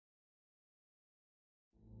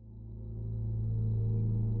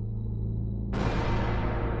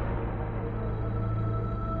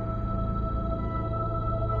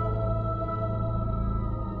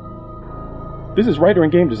This is writer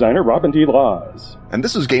and game designer Robin D. Laws. And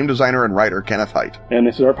this is game designer and writer Kenneth Hite. And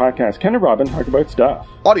this is our podcast, Ken and Robin Talk About Stuff.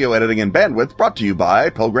 Audio editing and bandwidth brought to you by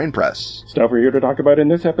Pelgrane Press. Stuff we're here to talk about in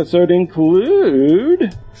this episode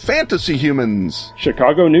include... Fantasy Humans.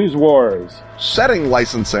 Chicago News Wars. Setting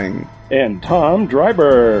licensing. And Tom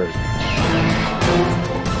Dryburgh.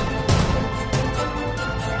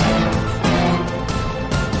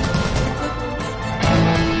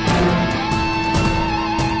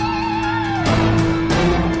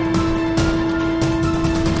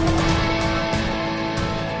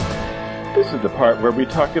 This is the part where we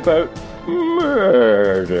talk about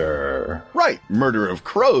murder. Right, Murder of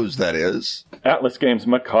Crows, that is. Atlas Games'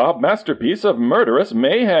 macabre masterpiece of murderous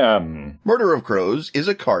mayhem. Murder of Crows is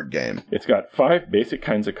a card game. It's got 5 basic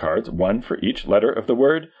kinds of cards, one for each letter of the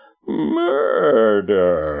word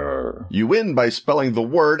murder. You win by spelling the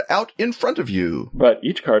word out in front of you. But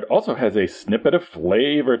each card also has a snippet of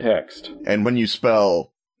flavor text. And when you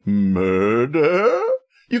spell murder,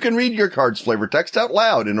 you can read your card's flavor text out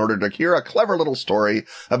loud in order to hear a clever little story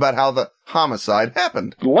about how the homicide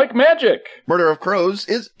happened. Like magic! Murder of Crows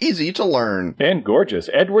is easy to learn. And gorgeous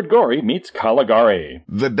Edward Gorey meets Caligari.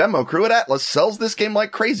 The demo crew at Atlas sells this game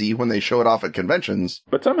like crazy when they show it off at conventions.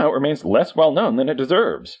 But somehow it remains less well known than it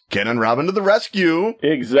deserves. Ken and Robin to the rescue!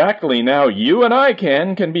 Exactly. Now you and I,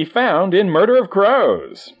 Ken, can be found in Murder of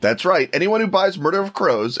Crows. That's right. Anyone who buys Murder of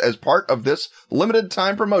Crows as part of this limited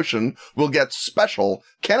time promotion will get special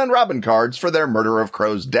Ken and Robin cards for their Murder of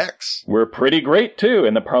Crows decks. We're pretty great, too.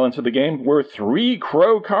 In the parlance of the game, we're 3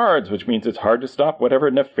 crow cards, which means it's hard to stop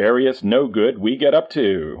whatever nefarious no-good we get up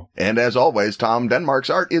to. And as always, Tom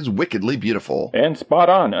Denmark's art is wickedly beautiful. And spot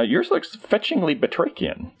on. Yours looks fetchingly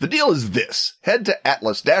Batrachian. The deal is this. Head to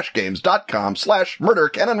atlas-games.com/murder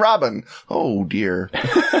Ken and Robin. Oh, dear.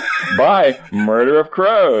 Buy Murder of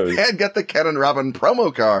Crows. And get the Ken and Robin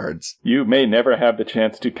promo cards. You may never have the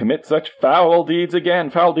chance to commit such foul deeds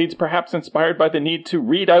again. Foul deeds perhaps inspired by the need to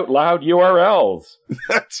read out loud URLs.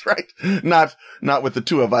 That's right. Not with the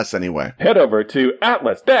two of us, anyway. Head over to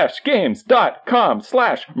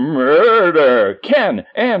atlas-games.com/murder Ken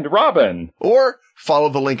and Robin. Or follow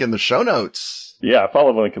the link in the show notes. Yeah,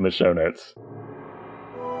 follow the link in the show notes.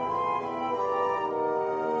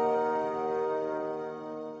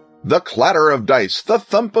 The clatter of dice, the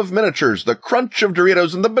thump of miniatures, the crunch of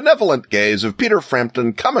Doritos, and the benevolent gaze of Peter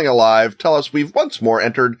Frampton coming alive tell us we've once more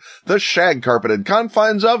entered the shag-carpeted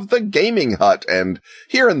confines of the gaming hut. And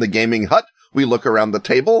here in the gaming hut, we look around the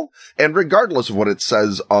table, and regardless of what it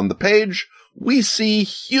says on the page, we see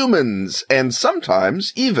humans. And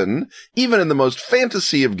sometimes, even in the most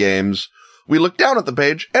fantasy of games, we look down at the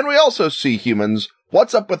page, and we also see humans.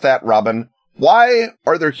 What's up with that, Robin? Why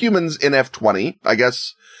are there humans in F20, I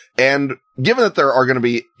guess? And given that there are going to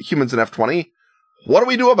be humans in F20, what do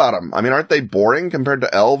we do about them? I mean, aren't they boring compared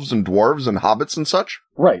to elves and dwarves and hobbits and such?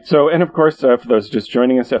 Right. So, and of course, for those just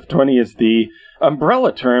joining us, F20 is the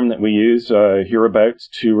umbrella term that we use hereabouts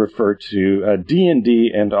to refer to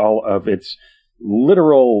D&D and all of its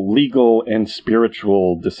literal, legal, and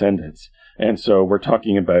spiritual descendants. And so we're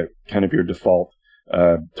talking about kind of your default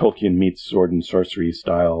Tolkien meets sword and sorcery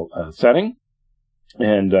style setting.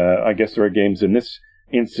 And I guess there are games in this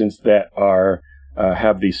instance that are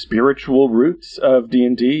have the spiritual roots of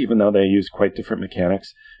D&D, even though they use quite different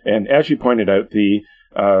mechanics. And as you pointed out, the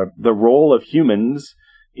role of humans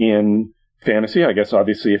in fantasy, I guess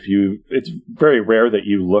obviously it's very rare that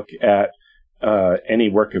you look at any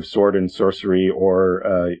work of sword and sorcery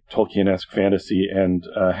or Tolkien-esque fantasy and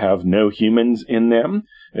have no humans in them.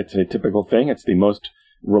 It's a typical thing. It's the most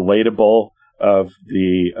relatable of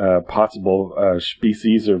the possible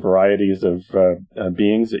species or varieties of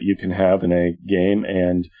beings that you can have in a game,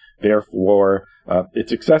 and therefore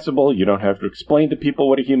it's accessible. You don't have to explain to people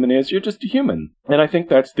what a human is. You're just a human. And I think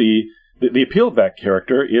that's the appeal of that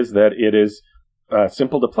character, is that it is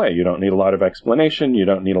simple to play. You don't need a lot of explanation. You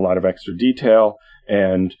don't need a lot of extra detail.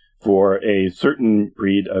 And for a certain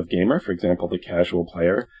breed of gamer, for example, the casual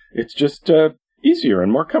player, it's just easier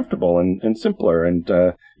and more comfortable and simpler, and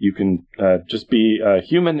you can just be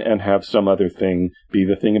human and have some other thing be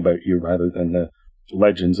the thing about you rather than the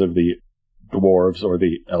legends of the dwarves or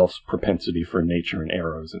the elf's propensity for nature and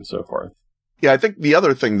arrows and so forth. Yeah, I think the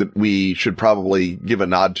other thing that we should probably give a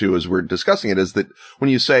nod to as we're discussing it is that when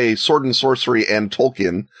you say sword and sorcery and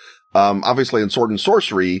Tolkien, obviously in sword and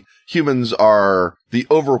sorcery, humans are the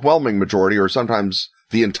overwhelming majority or sometimes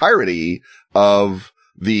the entirety of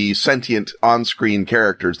the sentient on-screen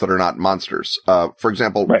characters that are not monsters. For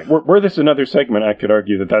example... Right. Were this another segment, I could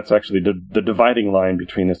argue that that's actually the dividing line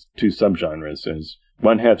between the two subgenres, is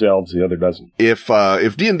one has elves, the other doesn't. If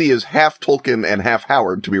D&D is half Tolkien and half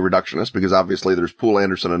Howard, to be reductionist, because obviously there's Poole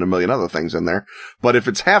Anderson and a million other things in there, but if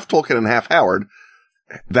it's half Tolkien and half Howard,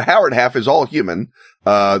 the Howard half is all human,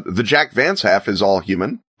 the Jack Vance half is all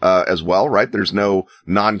human, as well, right? There's no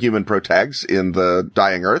non-human protags in the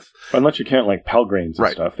Dying Earth. Unless you count, like, Pelgranes and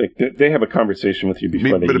stuff. They have a conversation with you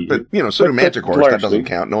before they eat But, you know, pseudo manticores, that doesn't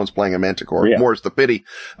count. No one's playing a manticore. Yeah. More's the pity.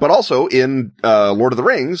 But also, in Lord of the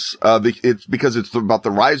Rings, it's because it's about the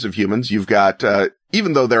rise of humans, you've got,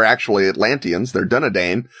 even though they're actually Atlanteans, they're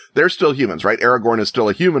Dunedain, they're still humans, right? Aragorn is still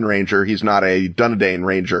a human ranger. He's not a Dunedain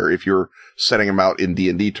ranger if you're setting him out in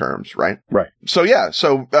D&D terms, right? Right. So yeah,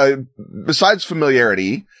 besides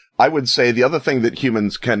familiarity, I would say the other thing that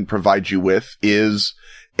humans can provide you with is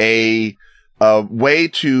a way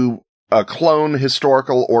to clone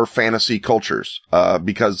historical or fantasy cultures,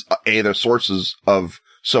 because the sources of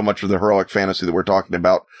so much of the heroic fantasy that we're talking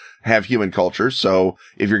about have human cultures. So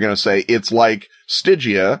if you're going to say it's like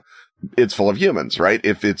Stygia, it's full of humans, right?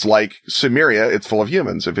 If it's like Cimmeria, it's full of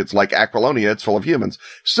humans. If it's like Aquilonia, it's full of humans.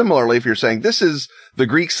 Similarly, if you're saying this is the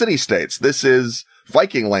Greek city-states, this is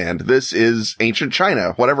Viking land, this is ancient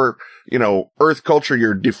China, whatever, you know, Earth culture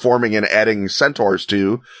you're deforming and adding centaurs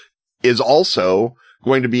to is also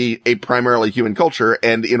going to be a primarily human culture.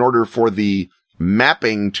 And in order for the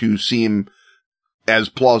mapping to seem as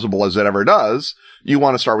plausible as it ever does, you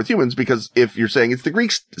want to start with humans, because if you're saying it's the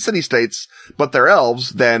Greek city-states, but they're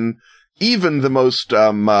elves, then even the most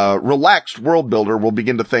relaxed world builder will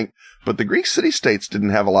begin to think, but the Greek city-states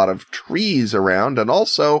didn't have a lot of trees around, and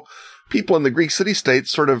also people in the Greek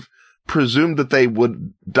city-states sort of presumed that they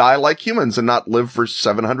would die like humans and not live for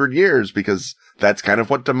 700 years, because that's kind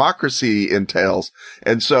of what democracy entails.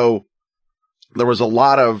 And so there was a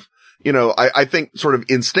lot of, you know, I think sort of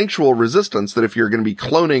instinctual resistance that if you're going to be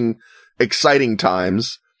cloning exciting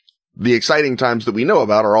times, the exciting times that we know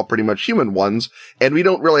about are all pretty much human ones, and we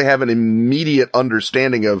don't really have an immediate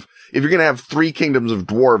understanding of, if you're going to have 3 kingdoms of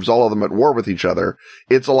dwarves, all of them at war with each other,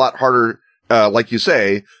 it's a lot harder, like you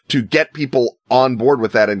say, to get people on board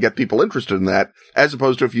with that and get people interested in that, as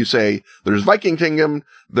opposed to if you say, there's Viking Kingdom,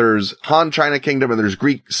 there's Han China Kingdom, and there's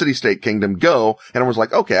Greek City-State Kingdom, go, and everyone's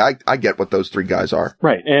like, okay, I get what those 3 guys are.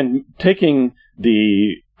 Right, and taking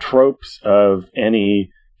the tropes of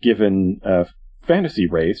any given fantasy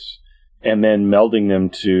race and then melding them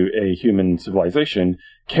to a human civilization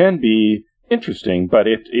can be interesting, but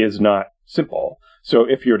it is not simple. So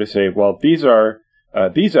if you're to say, well, these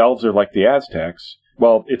elves are like the Aztecs,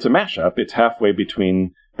 well, it's a mashup. It's halfway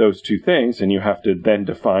between those two things, and you have to then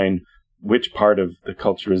define which part of the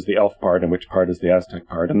culture is the elf part and which part is the Aztec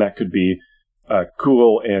part. And that could be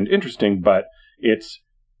cool and interesting, but it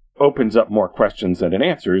opens up more questions than it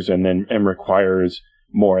answers, and requires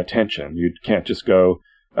more attention. You can't just go,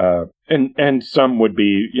 and some would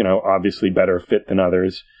be, you know, obviously better fit than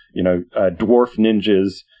others. You know, dwarf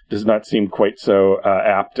ninjas does not seem quite so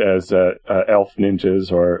apt as elf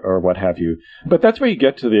ninjas or what have you. But that's where you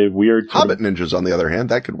get to the weird Hobbit ninjas, on the other hand,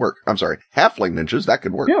 that could work. I'm sorry, halfling ninjas, that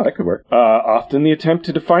could work. Yeah, that could work. Often the attempt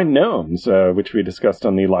to define gnomes, which we discussed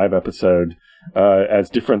on the live episode, as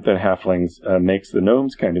different than halflings, makes the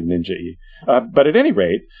gnomes kind of ninja-y. But at any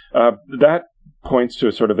rate, that points to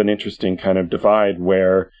a sort of an interesting kind of divide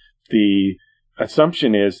where the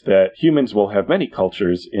assumption is that humans will have many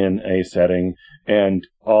cultures in a setting, and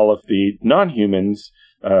all of the non-humans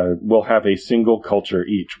will have a single culture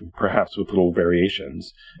each, perhaps with little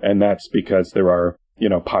variations. And that's because there are, you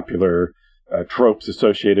know, popular tropes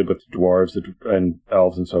associated with dwarves and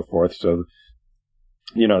elves and so forth. So,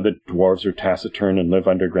 you know, the dwarves are taciturn and live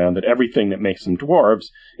underground, that everything that makes them dwarves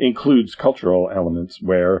includes cultural elements,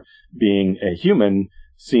 where being a human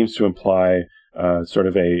seems to imply sort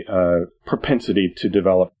of a propensity to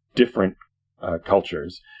develop different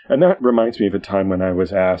cultures. And that reminds me of a time when I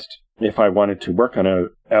was asked if I wanted to work on a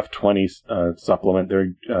F20 supplement.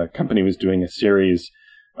 Their company was doing a series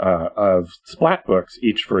of splat books,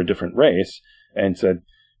 each for a different race, and said,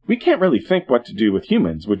 we can't really think what to do with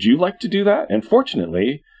humans. Would you like to do that? And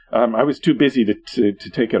fortunately, I was too busy to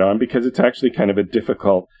take it on, because it's actually kind of a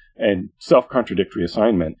difficult and self-contradictory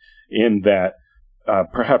assignment, in that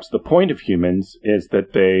perhaps the point of humans is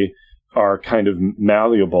that they are kind of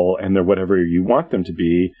malleable and they're whatever you want them to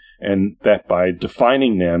be, and that by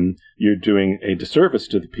defining them, you're doing a disservice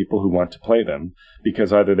to the people who want to play them,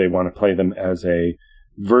 because either they want to play them as a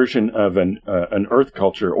version of an Earth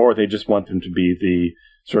culture, or they just want them to be the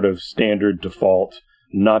sort of standard default,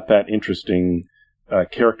 not that interesting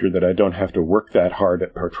character that I don't have to work that hard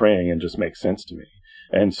at portraying and just makes sense to me.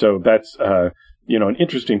 And so that's, an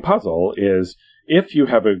interesting puzzle is if you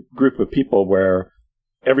have a group of people where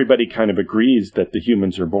everybody kind of agrees that the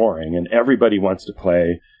humans are boring and everybody wants to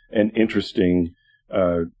play an interesting,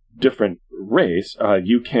 different race,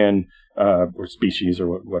 you can, or species or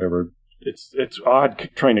whatever. It's odd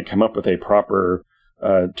trying to come up with a proper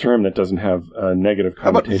term that doesn't have negative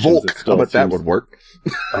connotations. How about Volk? How about that would work?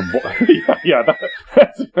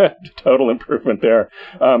 That's a total improvement there.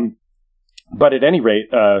 But at any rate,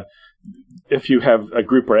 if you have a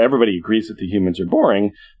group where everybody agrees that the humans are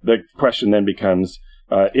boring, the question then becomes,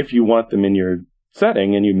 if you want them in your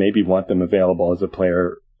setting and you maybe want them available as a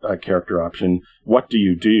player character option, what do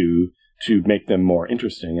you do to make them more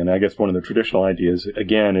interesting? And I guess one of the traditional ideas,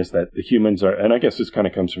 again, is that the humans are, and I guess this kind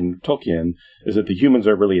of comes from Tolkien, is that the humans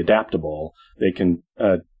are really adaptable. They can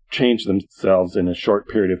change themselves in a short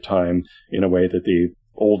period of time in a way that the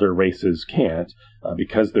older races can't,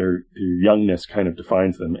 because their youngness kind of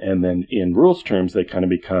defines them. And then in rules terms, they kind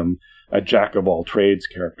of become a jack of all trades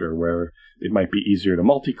character, where it might be easier to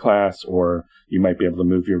multi-class, or you might be able to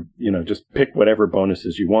move your, just pick whatever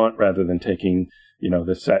bonuses you want rather than taking,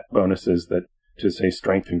 the set bonuses that, to say,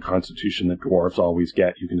 strength and constitution that dwarves always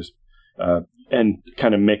get. You can just, and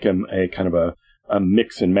kind of make them a kind of a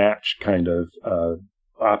mix and match kind of,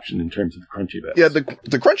 option in terms of the crunchy bits. Yeah,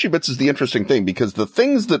 the crunchy bits is the interesting thing, because the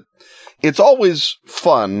things that it's always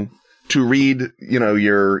fun to read,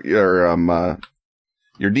 your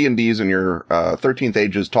D&Ds and your 13th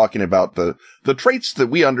Ages talking about the traits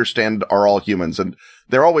that we understand are all humans, and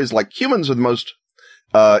they're always like, humans are the most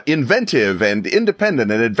inventive and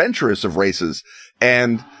independent and adventurous of races.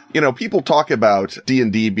 And people talk about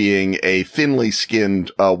D&D being a thinly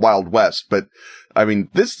skinned Wild West, but I mean,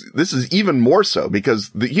 this is even more so, because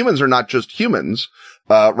the humans are not just humans,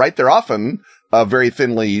 right? They're often, very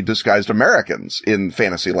thinly disguised Americans in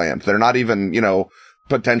Fantasyland. They're not even,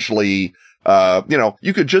 potentially,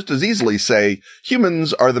 you could just as easily say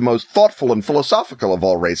humans are the most thoughtful and philosophical of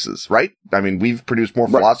all races, right? I mean, we've produced more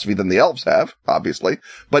philosophy than the elves have, obviously,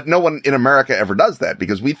 but no one in America ever does that,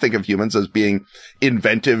 because we think of humans as being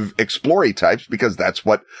inventive explory types, because that's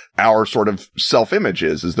what our sort of self-image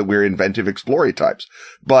is that we're inventive explory types.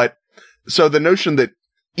 But so the notion that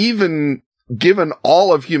even given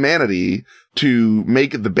all of humanity to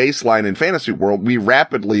make the baseline in fantasy world, we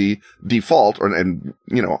rapidly default, and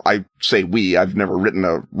I say we, I've never written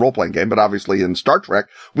a role-playing game, but obviously in Star Trek,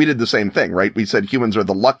 we did the same thing, right? We said humans are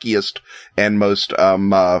the luckiest and most,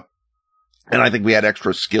 and I think we had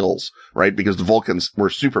extra skills, right? Because the Vulcans were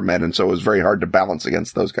supermen, and so it was very hard to balance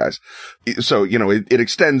against those guys. So, it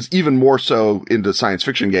extends even more so into science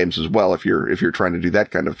fiction games as well, if you're trying to do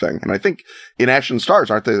that kind of thing. And I think in Ashen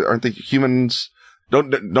Stars, aren't the humans,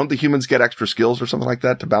 don't the humans get extra skills or something like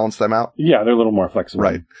that to balance them out? Yeah, they're a little more flexible.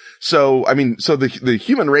 Right. So, I mean, the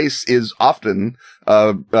human race is often,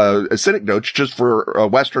 a synecdoche just for,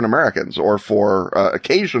 Western Americans, or for,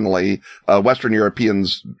 occasionally, Western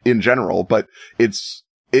Europeans in general. But it's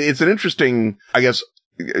an interesting, I guess,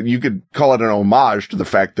 you could call it an homage to the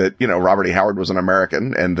fact that, Robert E. Howard was an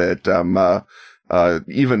American, and that,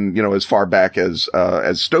 even, as far back as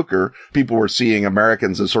Stoker, people were seeing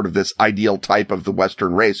Americans as sort of this ideal type of the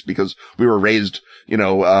Western race, because we were raised, we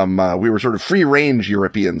were sort of free range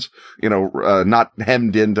Europeans, not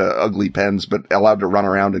hemmed into ugly pens, but allowed to run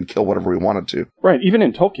around and kill whatever we wanted to. Right. Even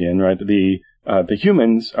in Tolkien, right, the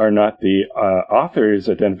humans are not the author's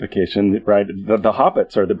identification, right? The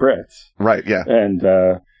hobbits are the Brits. Right, yeah. And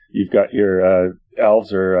you've got your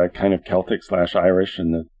elves are kind of Celtic / Irish,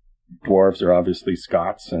 and the dwarves are obviously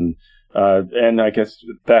Scots, and I guess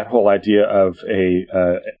that whole idea of a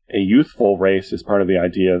youthful race is part of the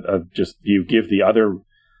idea of just you give the other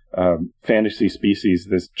fantasy species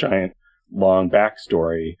this giant long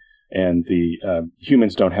backstory, and the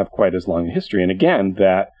humans don't have quite as long a history. And again,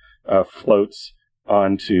 that floats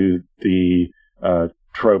onto the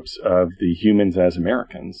tropes of the humans as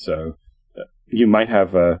Americans. So you might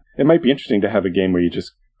have it might be interesting to have a game where you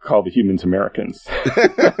just call the humans Americans.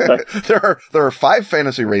 There are 5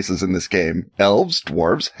 fantasy races in this game: elves,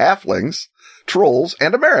 dwarves, halflings, trolls,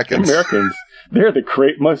 and Americans. They're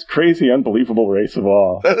the most crazy, unbelievable race of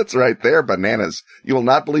all. That's right. They're bananas. You will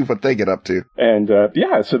not believe what they get up to. And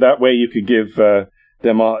so that way you could give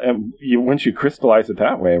them all, and once you crystallize it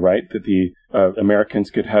that way, right, that the Americans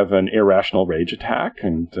could have an irrational rage attack,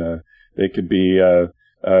 and they could be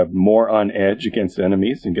more on edge against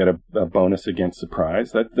enemies and get a bonus against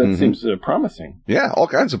surprise. That seems promising. Yeah, all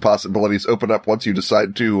kinds of possibilities open up once you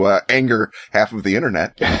decide to anger half of the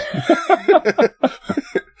internet.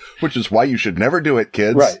 Which is why you should never do it,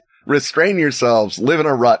 kids. Right. Restrain yourselves. Live in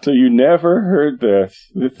a rut. So you never heard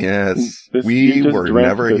this. Yes. We were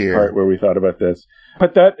never here. Part where we thought about this.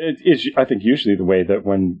 But that is, I think, usually the way that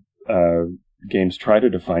when games try to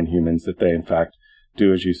define humans, that they, in fact,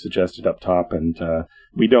 do as you suggested up top. And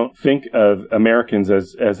we don't think of Americans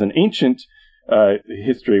as an ancient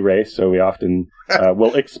history race, so we often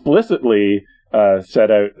will explicitly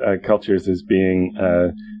set out cultures as being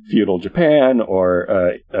feudal Japan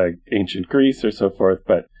or ancient Greece or so forth.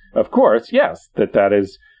 But of course, yes, that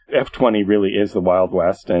is F-20 really is the Wild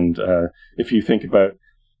West. And if you think about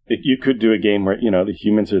it, you could do a game where, the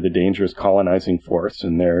humans are the dangerous colonizing force,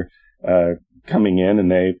 and they're coming in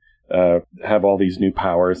and they have all these new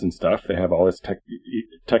powers and stuff. They have all this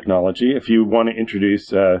technology. If you want to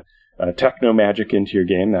introduce techno magic into your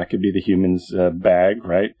game, that could be the humans' bag,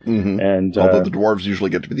 right? Mm-hmm. And although the dwarves usually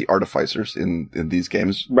get to be the artificers in these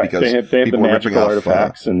games, right? Because they have the magical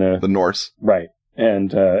artifacts and the Norse, right?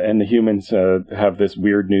 And the humans have this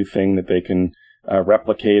weird new thing that they can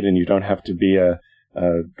replicate, and you don't have to be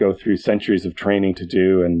go through centuries of training to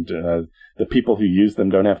do, and the people who use them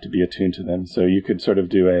don't have to be attuned to them. So you could sort of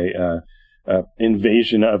do a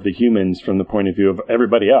invasion of the humans from the point of view of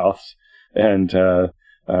everybody else, and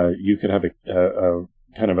you could have a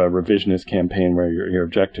kind of a revisionist campaign where your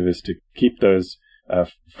objective is to keep those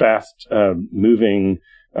fast moving,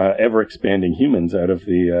 ever-expanding humans out of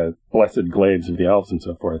the blessed glades of the elves and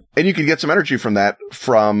so forth. And you can get some energy from that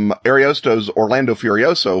from Ariosto's Orlando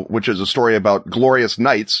Furioso, which is a story about glorious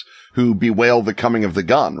knights who bewail the coming of the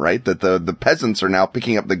gun, right? That the peasants are now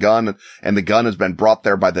picking up the gun, and the gun has been brought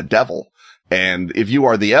there by the devil. And if you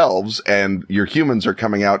are the elves and your humans are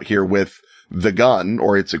coming out here with the gun,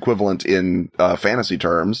 or its equivalent in fantasy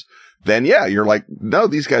terms, then yeah, you're like, no,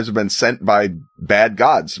 these guys have been sent by bad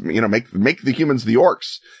gods. Make the humans the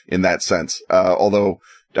orcs in that sense. Although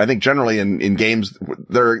I think generally in games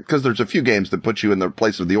because there's a few games that put you in the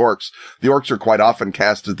place of the orcs. The orcs are quite often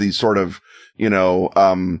cast as these sort of,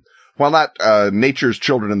 while not nature's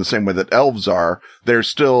children in the same way that elves are, they're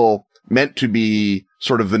still meant to be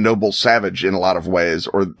sort of the noble savage in a lot of ways,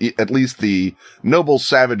 or at least the noble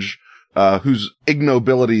savage whose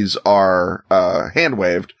ignobilities are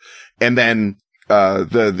hand-waved. And then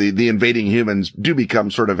the invading humans do become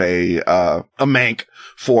sort of a mank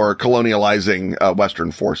for colonializing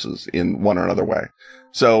Western forces in one or another way.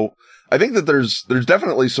 So I think that there's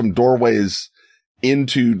definitely some doorways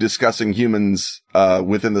into discussing humans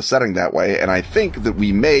within the setting that way, and I think that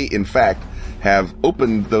we may, in fact, have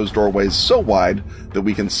opened those doorways so wide that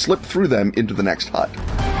we can slip through them into the next hut.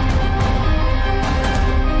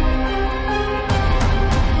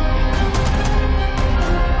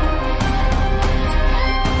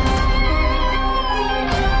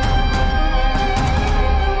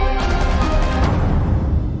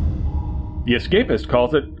 The Escapist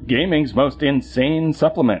calls it gaming's most insane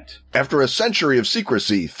supplement. After a century of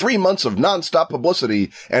secrecy, 3 months of non-stop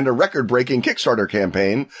publicity, and a record-breaking Kickstarter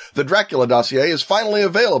campaign, the Dracula dossier is finally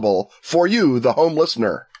available for you, the home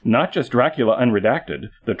listener. Not just Dracula Unredacted,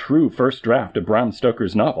 the true first draft of Bram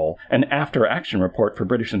Stoker's novel, an after-action report for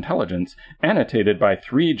British intelligence, annotated by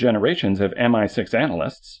 3 generations of MI6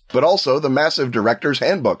 analysts, but also the massive director's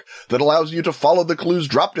handbook that allows you to follow the clues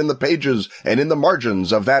dropped in the pages and in the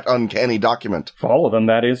margins of that uncanny document. Follow them,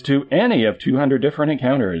 that is, to any of 200 different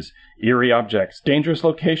encounters, eerie objects, dangerous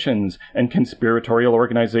locations, and conspiratorial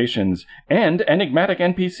organizations, and enigmatic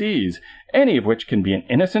NPCs, any of which can be an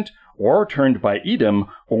innocent or turned by Edom,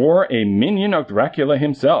 or a minion of Dracula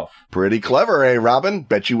himself. Pretty clever, eh, Robin?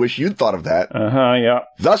 Bet you wish you'd thought of that. Yeah.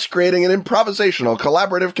 Thus creating an improvisational,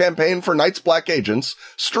 collaborative campaign for Night's Black Agents,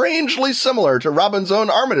 strangely similar to Robin's own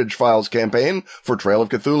Armitage Files campaign for Trail of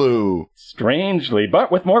Cthulhu. Strangely,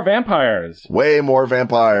 but with more vampires. Way more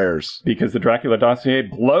vampires. Because the Dracula dossier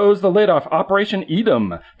blows the lid off Operation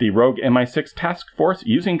Edom, the rogue MI6 task force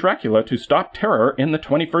using Dracula to stop terror in the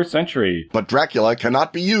 21st century. But Dracula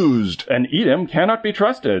cannot be used. And Edom cannot be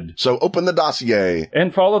trusted. So open the dossier.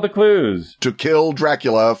 And follow the clues. To kill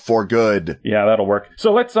Dracula for good. Yeah, that'll work.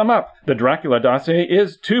 So let's sum up. The Dracula dossier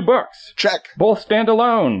is 2 books. Check. Both stand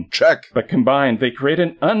alone. Check. But combined, they create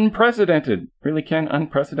an unprecedented, really Ken,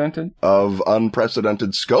 unprecedented? Of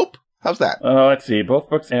unprecedented scope? How's that? Let's see. Both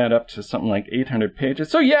books add up to something like 800 pages.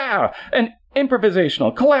 So yeah, an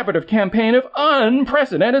improvisational, collaborative campaign of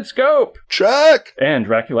unprecedented scope. Check! And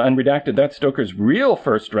Dracula Unredacted, that's Stoker's real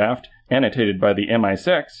first draft, annotated by the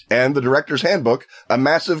MI6. And the Director's Handbook, a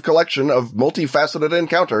massive collection of multifaceted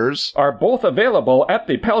encounters, are both available at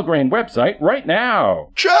the Pelgrane website right now.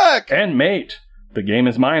 Check! And mate, the game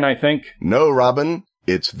is mine, I think. No, Robin,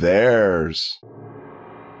 it's theirs.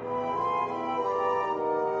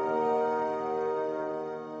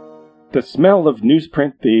 the smell of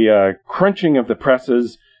newsprint, the crunching of the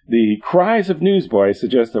presses, the cries of newsboys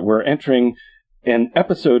suggest that we're entering an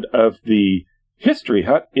episode of the History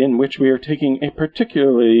Hut in which we are taking a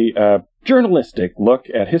particularly journalistic look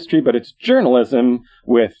at history, but it's journalism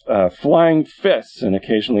with flying fists and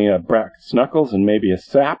occasionally a brass knuckles and maybe a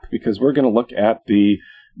sap, because we're going to look at the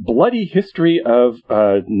bloody history of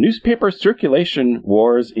newspaper circulation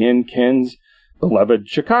wars in Ken's beloved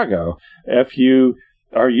Chicago. If you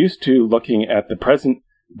are used to looking at the present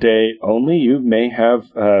day only, you may have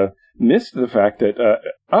missed the fact that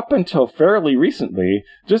up until fairly recently,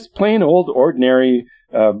 just plain old ordinary,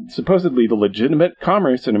 supposedly the legitimate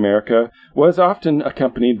commerce in America was often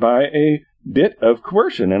accompanied by a bit of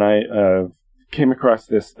coercion. And I came across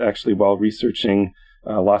this actually while researching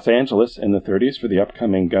Los Angeles in the 30s for the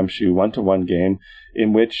upcoming Gumshoe 1-to-1 game,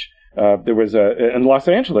 in which there was and Los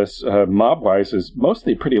Angeles, mob-wise, is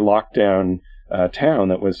mostly a pretty locked down town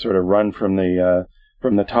that was sort of run from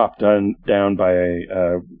the top down by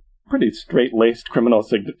a pretty straight-laced criminal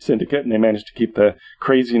syndicate, and they managed to keep the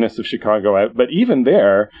craziness of Chicago out. But even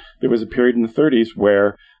there was a period in the 30s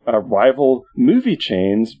where rival movie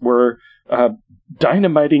chains were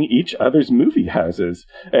dynamiting each other's movie houses.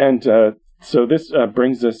 And so this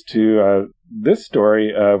brings us to this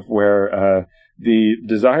story of where the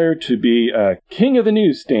desire to be king of the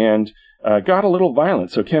newsstand got a little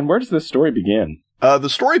violent. So, Ken, where does this story begin? The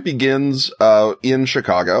story begins in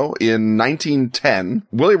Chicago in 1910.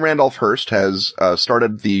 William Randolph Hearst has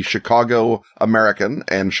started the Chicago American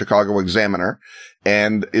and Chicago Examiner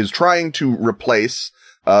and is trying to replace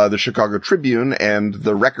the Chicago Tribune and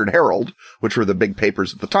the Record Herald, which were the big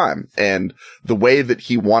papers at the time. And the way that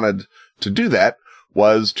he wanted to do that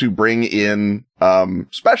was to bring in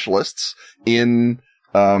specialists in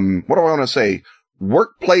what do I want to say?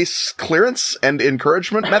 Workplace clearance and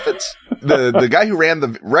encouragement methods. The guy who ran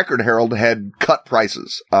the Record Herald had cut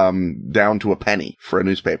prices down to a penny for a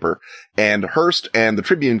newspaper, and Hearst and the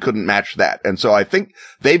Tribune couldn't match that. And so I think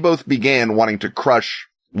they both began wanting to crush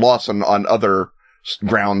Lawson on other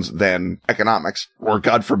grounds than economics, or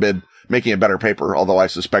God forbid, making a better paper. Although I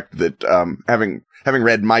suspect that having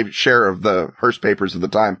read my share of the Hearst papers at the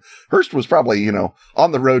time, Hearst was probably,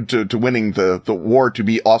 on the road to winning the war to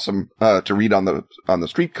be awesome, to read on the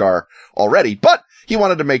streetcar already, but he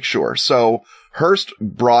wanted to make sure. So Hearst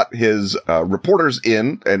brought his, reporters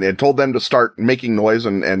in and told them to start making noise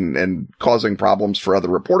and causing problems for other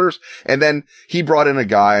reporters. And then he brought in a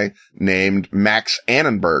guy named Max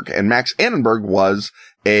Annenberg, and Max Annenberg was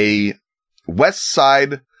a West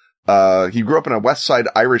Side he grew up in a West Side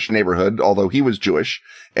Irish neighborhood, although he was Jewish,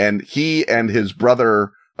 and he and his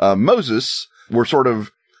brother, Moses, were sort of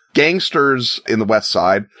gangsters in the West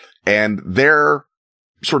Side, and their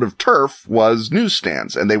sort of turf was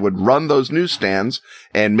newsstands, and they would run those newsstands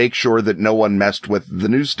and make sure that no one messed with the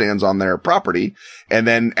newsstands on their property. And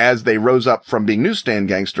then as they rose up from being newsstand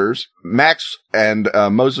gangsters, Max and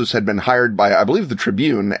Moses had been hired by, I believe, the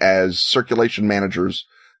Tribune as circulation managers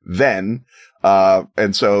then.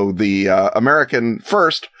 And so the American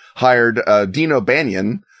first hired Dean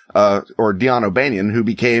O'Banion, or Dion O'Banion, who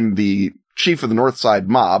became the chief of the North Side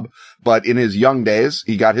mob. But in his young days,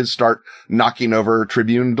 he got his start knocking over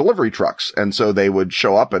Tribune delivery trucks. And so they would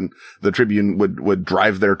show up, and the Tribune would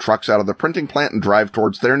drive their trucks out of the printing plant and drive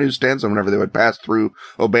towards their newsstands. And whenever they would pass through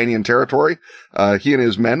O'Banion territory, he and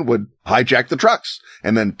his men would hijack the trucks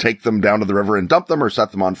and then take them down to the river and dump them, or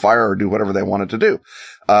set them on fire, or do whatever they wanted to do.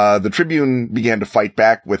 The Tribune began to fight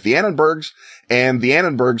back with the Annenbergs, and the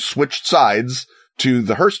Annenbergs switched sides to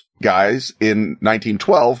the Hearst guys in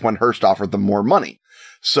 1912 when Hearst offered them more money.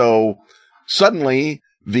 So suddenly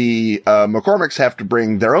the McCormicks have to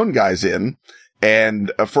bring their own guys in,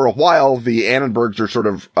 and for a while the Annenbergs are sort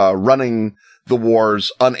of running the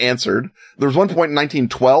wars unanswered. There was one point in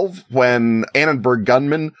 1912 when Annenberg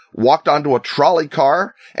gunmen walked onto a trolley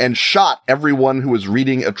car and shot everyone who was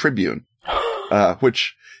reading a Tribune,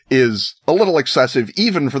 which is a little excessive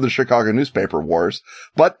even for the Chicago newspaper wars,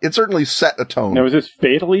 but it certainly set a tone. Now, was this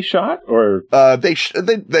fatally shot, or?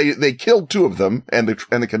 They killed two of them and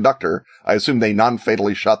the conductor. I assume they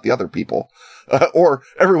non-fatally shot the other people. Or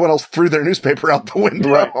everyone else threw their newspaper out the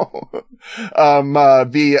window. Right.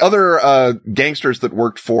 The other, gangsters that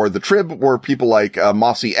worked for the Trib were people like,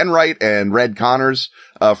 Mossy Enright and Red Connors,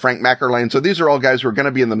 Frank Mackerlane. So these are all guys who are going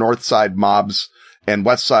to be in the North Side mobs and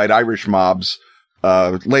West Side Irish mobs,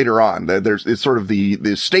 later on. It's sort of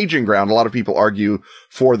the staging ground. A lot of people argue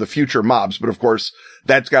for the future mobs, but of course,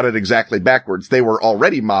 that's got it exactly backwards. They were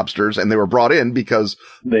already mobsters, and they were brought in because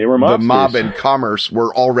they were mobsters. The mob and commerce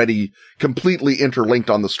were already completely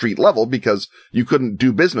interlinked on the street level, because you couldn't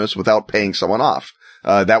do business without paying someone off.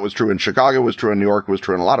 That was true in Chicago, was true in New York, was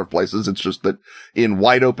true in a lot of places. It's just that in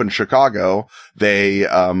wide open Chicago, they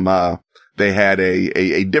had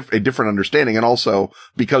a different understanding. And also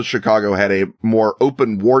because Chicago had a more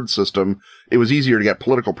open ward system, it was easier to get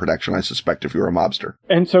political protection, I suspect, if you were a mobster.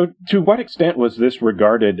 And so to what extent was this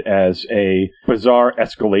regarded as a bizarre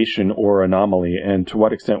escalation or anomaly? And to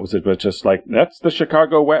what extent was it just like, that's the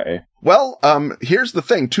Chicago way? Well, here's the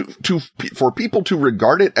thing. For people to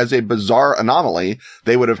regard it as a bizarre anomaly,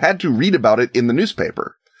 they would have had to read about it in the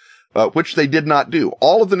newspaper. Which they did not do.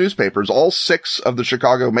 All of the newspapers, all 6 of the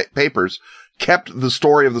Chicago papers, kept the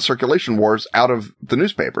story of the circulation wars out of the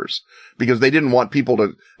newspapers because they didn't want people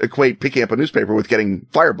to equate picking up a newspaper with getting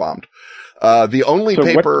firebombed. The only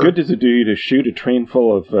paper. What good does it do you to shoot a train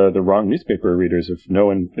full of the wrong newspaper readers if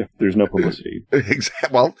there's no publicity?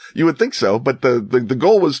 Well, you would think so, but the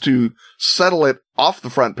goal was to settle it off the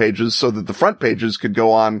front pages so that the front pages could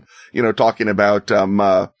go on, talking about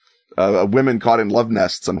women caught in love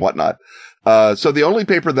nests and whatnot. So the only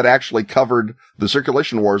paper that actually covered the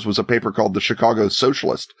circulation wars was a paper called the Chicago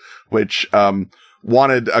Socialist, which,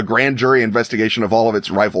 wanted a grand jury investigation of all of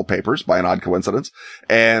its rival papers by an odd coincidence.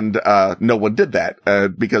 And, no one did that,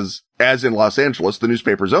 because as in Los Angeles, the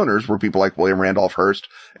newspaper's owners were people like William Randolph Hearst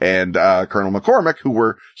and, Colonel McCormick, who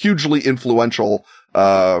were hugely influential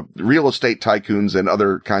real estate tycoons and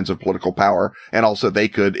other kinds of political power. And also they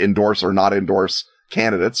could endorse or not endorse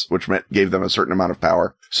candidates, which gave them a certain amount of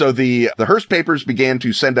power. So the Hearst papers began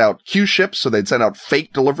to send out Q ships. So they'd send out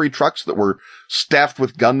fake delivery trucks that were staffed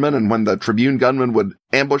with gunmen. And when the Tribune gunmen would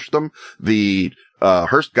ambush them, the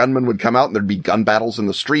Hearst gunmen would come out and there'd be gun battles in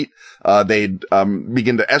the street. They'd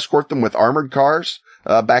begin to escort them with armored cars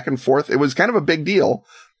back and forth. It was kind of a big deal.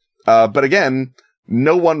 But again,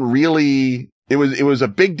 no one really. It was a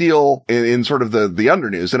big deal in sort of the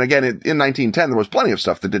undernews. And again, in 1910, there was plenty of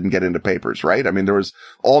stuff that didn't get into papers, right? I mean, there was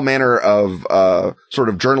all manner of, sort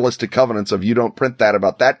of journalistic covenants of you don't print that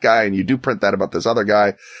about that guy and you do print that about this other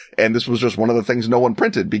guy. And this was just one of the things no one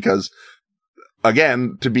printed because,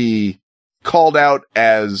 again, to be called out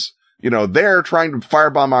as, they're trying to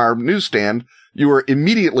firebomb our newsstand, you were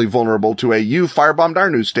immediately vulnerable to you firebombed our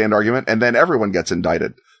newsstand argument and then everyone gets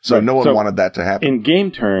indicted. So right. No one wanted that to happen. In game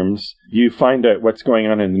terms, you find out what's going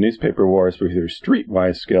on in the newspaper wars with your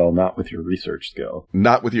streetwise skill, not with your research skill.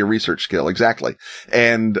 Not with your research skill, exactly.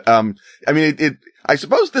 And, I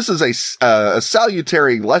suppose this is a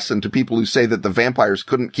salutary lesson to people who say that the vampires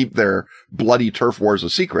couldn't keep their bloody turf wars a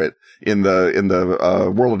secret in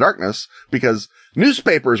the World of Darkness, because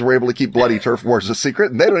newspapers were able to keep bloody turf wars a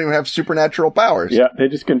secret, and they don't even have supernatural powers. Yeah, they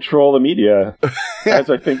just control the media, as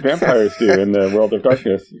I think vampires do in the World of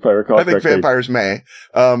Darkness, if I recall correctly. I think vampires may.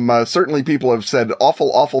 Certainly people have said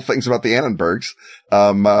awful things about the Annenbergs,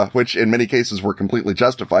 which in many cases were completely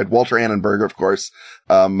justified. Walter Annenberg, of course,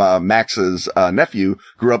 Max's nephew,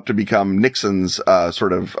 grew up to become Nixon's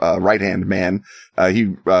right-hand man.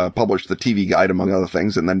 He published the TV Guide, among other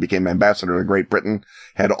things, and then became ambassador to Great Britain,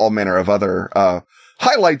 had all manner of other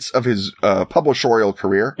highlights of his publishorial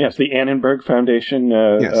career. Yes, the Annenberg Foundation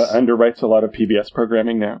underwrites a lot of PBS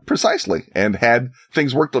programming now. Precisely, and had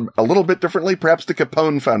things worked a little bit differently. Perhaps the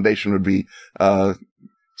Capone Foundation would be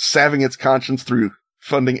salving its conscience through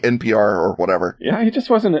funding NPR or whatever. Yeah, he just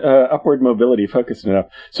wasn't upward mobility focused enough.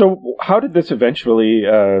 So how did this eventually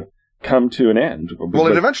come to an end? Well,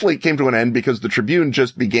 it eventually came to an end because the Tribune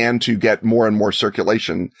just began to get more and more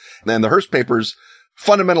circulation. And the Hearst papers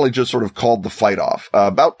fundamentally just sort of called the fight off.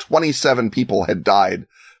 About 27 people had died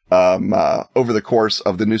over the course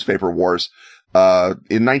of the newspaper wars.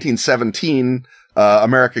 In 1917,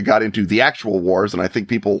 America got into the actual wars, and I think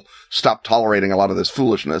people stopped tolerating a lot of this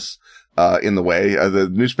foolishness in the way. The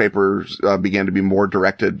newspapers began to be more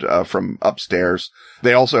directed from upstairs.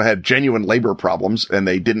 They also had genuine labor problems, and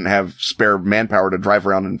they didn't have spare manpower to drive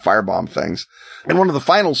around and firebomb things. And one of the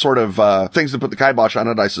final sort of things that put the kibosh on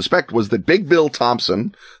it, I suspect, was that Big Bill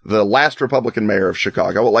Thompson, the last Republican mayor of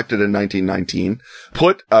Chicago, elected in 1919,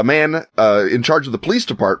 put a man in charge of the police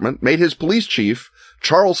department, made his police chief,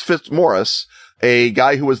 Charles Fitzmaurice, a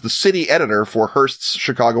guy who was the city editor for Hearst's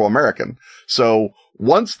Chicago American. So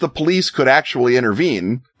once the police could actually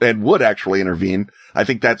intervene, and would actually intervene, I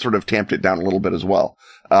think that sort of tamped it down a little bit as well.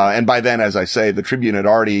 And by then, as I say, the Tribune had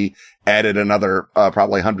already added another,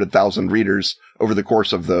 probably 100,000 readers over the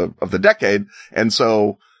course of the decade. And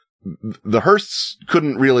so the Hearsts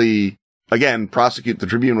couldn't really, again, prosecute the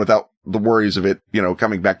Tribune without the worries of it,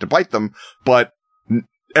 coming back to bite them. But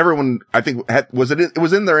everyone, I think, it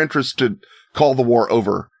was in their interest to call the war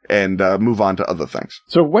over and move on to other things.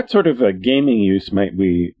 So what sort of a gaming use might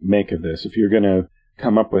we make of this? If you're going to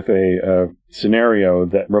come up with a scenario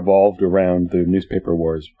that revolved around the newspaper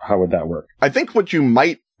wars, how would that work? I think what you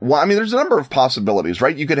might, well, I mean, there's a number of possibilities,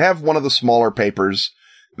 right? You could have one of the smaller papers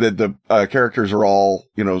that the characters are all,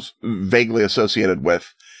 vaguely associated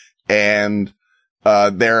with. And,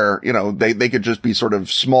 they could just be sort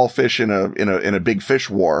of small fish in a big fish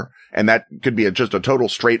war. And that could be just a total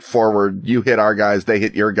straightforward, you hit our guys, they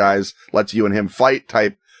hit your guys, let's you and him fight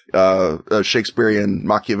type, a Shakespearean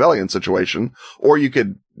Machiavellian situation. Or you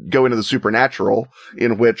could go into the supernatural,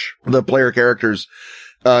 in which the player characters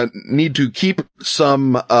need to keep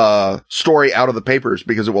some story out of the papers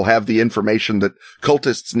because it will have the information that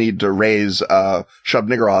cultists need to raise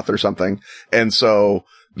Shub-Niggurath or something. And so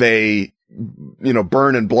they,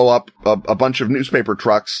 burn and blow up a bunch of newspaper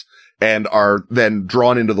trucks and are then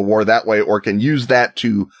drawn into the war that way, or can use that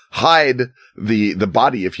to hide the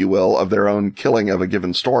body, if you will, of their own killing of a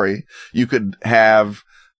given story. You could have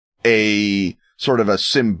a sort of a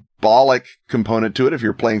symbolic component to it if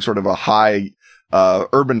you're playing sort of a high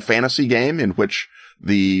urban fantasy game in which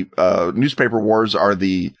the newspaper wars are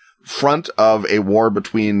the front of a war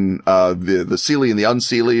between the Seelie and the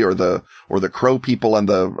Unseelie, or the Crow people and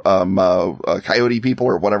the Coyote people,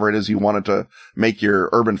 or whatever it is you wanted to make your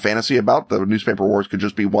urban fantasy about. The newspaper wars could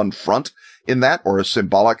just be one front in that, or a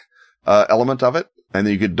symbolic element of it. And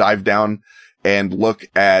then you could dive down and look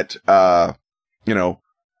at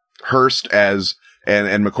Hearst as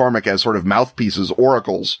and McCormick as sort of mouthpieces,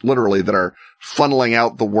 oracles, literally, that are funneling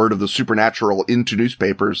out the word of the supernatural into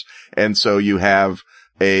newspapers. And so you have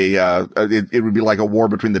it would be like a war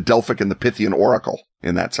between the Delphic and the Pythian oracle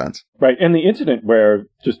in that sense. Right. And the incident where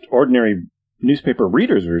just ordinary newspaper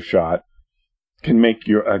readers are shot can make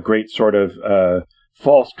you a great sort of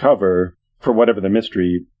false cover for whatever the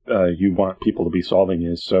mystery you want people to be solving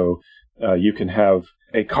is. So you can have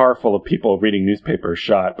a car full of people reading newspapers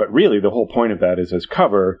shot, but really the whole point of that is as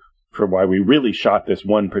cover for why we really shot this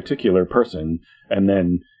one particular person, and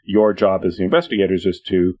then your job as the investigators is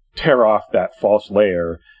to tear off that false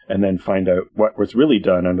layer and then find out what was really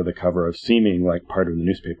done under the cover of seeming like part of the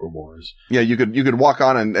newspaper wars. Yeah, you could walk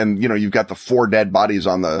on and you've got the 4 dead bodies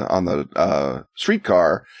on the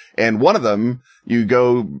streetcar, and one of them, you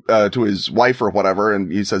go to his wife or whatever,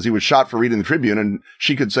 and he says he was shot for reading the Tribune, and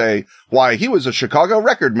she could say, why, he was a Chicago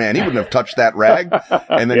record man, he wouldn't have touched that rag.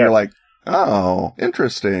 And then you're like, oh,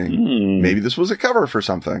 interesting. Maybe this was a cover for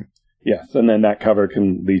something. Yes, and then that cover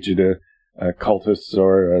can lead you to cultists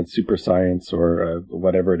or super science or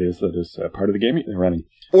whatever it is that is part of the game you're running.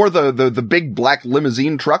 Or the big black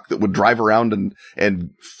limousine truck that would drive around and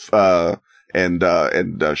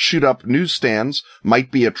shoot up newsstands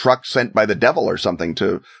might be a truck sent by the devil or something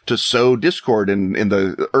to sow discord in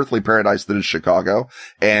the earthly paradise that is Chicago.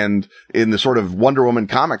 And in the sort of Wonder Woman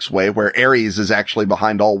comics way, where Ares is actually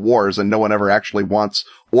behind all wars and no one ever actually wants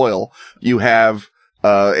oil, you have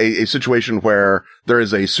a situation where there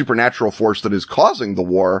is a supernatural force that is causing the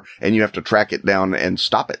war, and you have to track it down and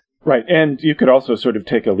stop it. Right, and you could also sort of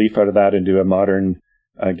take a leaf out of that and do a modern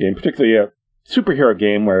game, particularly a superhero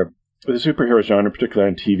game where the superhero genre, particularly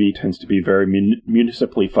on TV, tends to be very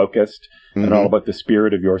municipally focused and all about the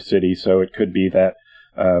spirit of your city. So it could be that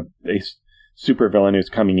a supervillain who's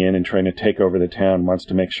coming in and trying to take over the town wants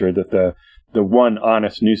to make sure that the one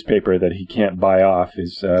honest newspaper that he can't buy off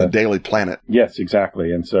is the Daily Planet. Yes,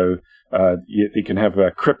 exactly. And so you can have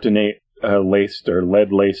kryptonite laced or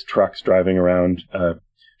lead laced trucks driving around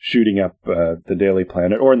shooting up the Daily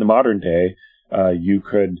Planet. Or in the modern day, you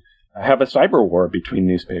could have a cyber war between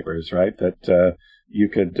newspapers, right? That you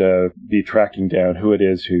could be tracking down who it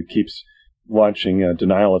is who keeps launching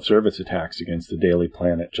denial of service attacks against the Daily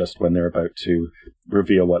Planet just when they're about to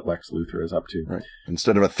reveal what Lex Luthor is up to. Right.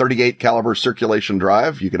 Instead of a 38 caliber circulation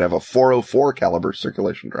drive, you could have a 404 caliber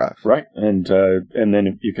circulation drive. Right. And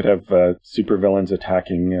then you could have supervillains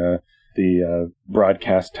attacking the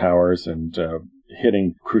broadcast towers and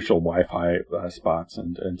hitting crucial Wi-Fi spots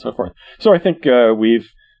and so forth. So I think we've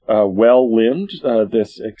well-lived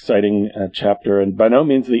this exciting chapter, and by no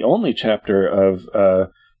means the only chapter of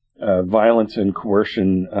violence and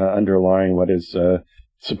coercion underlying what is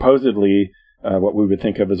supposedly what we would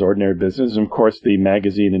think of as ordinary business. And of course, the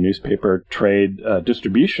magazine and newspaper trade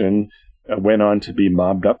distribution went on to be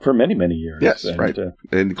mobbed up for many, many years. Yes, right.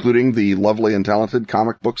 Including the lovely and talented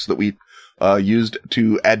comic books that we used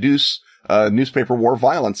to adduce newspaper war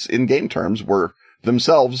violence in game terms were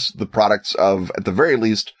themselves the products of, at the very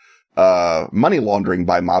least, money laundering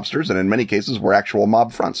by mobsters, and in many cases were actual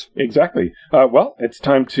mob fronts. Exactly. Well, it's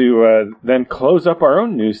time to then close up our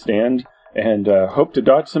own newsstand and hope to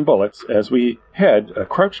dodge some bullets as we head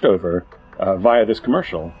crouched over via this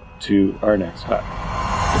commercial to our next hut.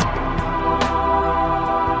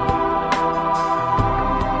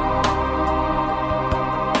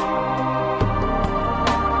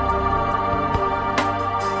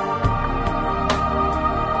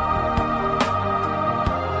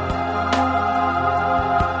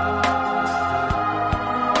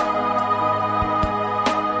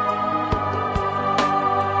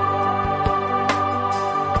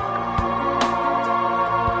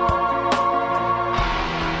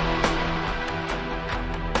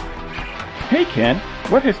 Hey Ken,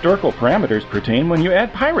 what historical parameters pertain when you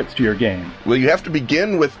add pirates to your game? Well, you have to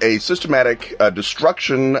begin with a systematic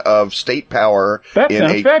destruction of state power. That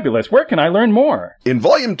sounds fabulous. Where can I learn more? In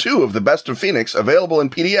Volume 2 of The Best of Phoenix, available in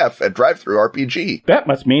PDF at DriveThruRPG. That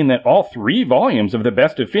must mean that all 3 volumes of The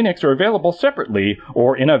Best of Phoenix are available separately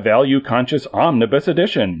or in a value-conscious omnibus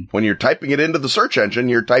edition. When you're typing it into the search engine,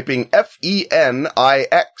 you're typing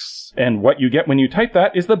F-E-N-I-X. And what you get when you type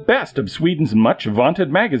that is the best of Sweden's much-vaunted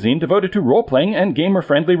magazine devoted to role-playing and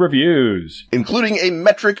gamer-friendly reviews. Including a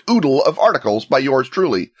metric oodle of articles by yours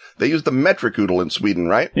truly. They use the metric oodle in Sweden,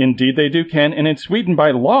 right? Indeed they do, Ken, and in Sweden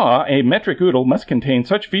by law, a metric oodle must contain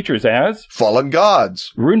such features as Fallen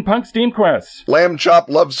Gods, Runepunk Steam Quests, Lamb Chop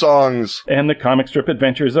Love Songs, and the comic strip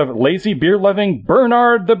adventures of lazy beer-loving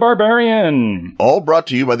Bernard the Barbarian. All brought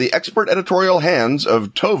to you by the expert editorial hands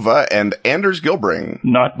of Tova and Anders Gilbring.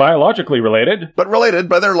 Not biologically related, but related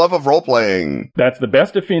by their love of role-playing. That's The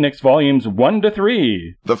Best of Phoenix Volumes 1 to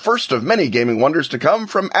 3. The first of many gaming wonders to come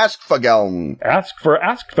from Askfageln. Ask for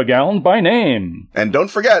Askfageln by name. And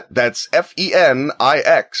don't forget, that's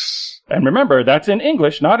F-E-N-I-X. And remember, that's in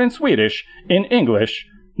English, not in Swedish. In English,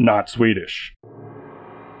 not Swedish.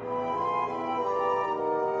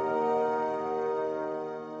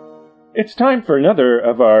 It's time for another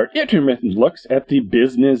of our intermittent looks at the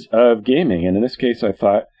business of gaming. And in this case, I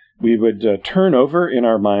thought we would turn over in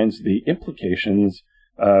our minds the implications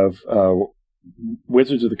of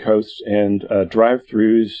Wizards of the Coast and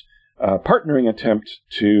Drive-Thru's partnering attempt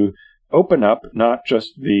to open up not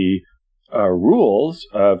just the rules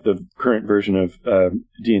of the current version of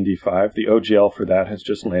D&D 5, the OGL for that has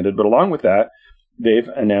just landed, but along with that, they've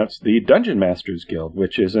announced the Dungeon Masters Guild,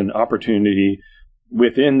 which is an opportunity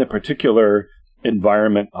within the particular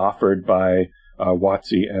environment offered by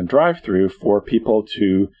WotC and Drive-Thru for people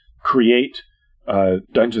to create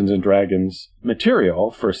Dungeons & Dragons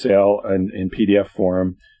material for sale in PDF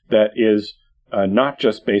form that is not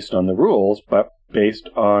just based on the rules, but based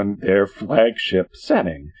on their flagship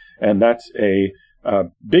setting. And that's a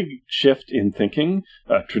big shift in thinking.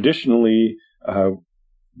 Traditionally,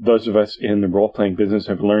 those of us in the role-playing business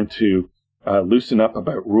have learned to loosen up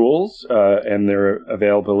about rules and their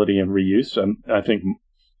availability and reuse. I think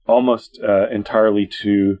almost entirely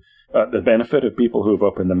to the benefit of people who have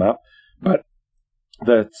opened them up. But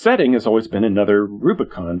the setting has always been another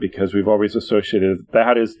Rubicon because we've always associated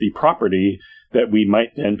that is the property that we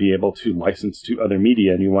might then be able to license to other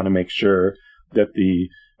media, and you want to make sure that the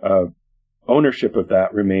ownership of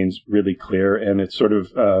that remains really clear, and it's sort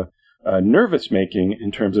of nervous-making in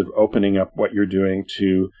terms of opening up what you're doing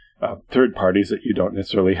to third parties that you don't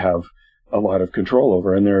necessarily have a lot of control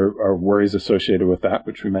over, and there are worries associated with that,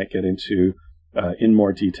 which we might get into in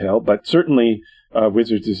more detail. But certainly,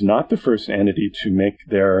 Wizards is not the first entity to make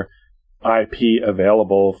their IP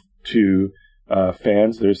available to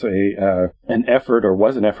fans. There's an effort, or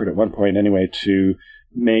was an effort at one point anyway, to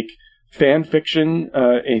make fan fiction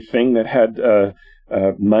a thing that had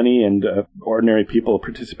money and ordinary people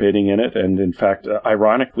participating in it. And in fact,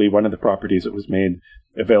 ironically, one of the properties that was made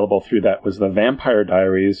available through that was the Vampire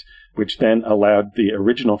Diaries, which then allowed the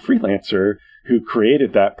original freelancer who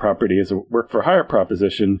created that property as a work-for-hire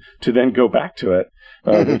proposition to then go back to it,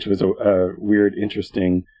 which was a weird,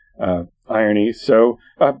 interesting irony. So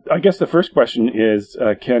I guess the first question is,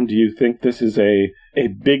 Ken, do you think this is a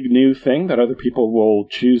big new thing that other people will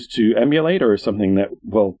choose to emulate, or something that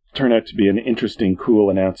will turn out to be an interesting, cool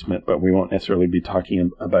announcement, but we won't necessarily be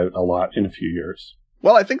talking about a lot in a few years?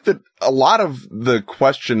 Well, I think that a lot of the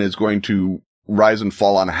question is going to rise and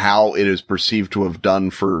fall on how it is perceived to have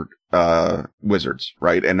done for Wizards,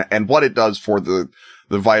 right? And what it does for the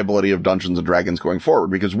viability of Dungeons and Dragons going forward,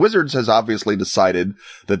 because Wizards has obviously decided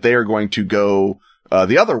that they are going to go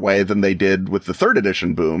the other way than they did with the 3rd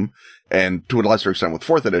edition boom, and to a lesser extent with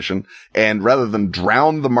 4th edition. And rather than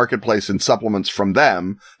drown the marketplace in supplements from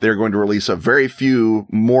them, they're going to release a very few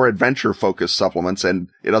more adventure-focused supplements, and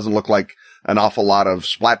it doesn't look like an awful lot of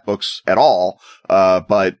splat books at all.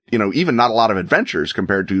 But, even not a lot of adventures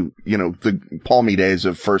compared to, the palmy days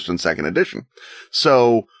of 1st and 2nd edition.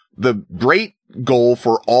 So the great goal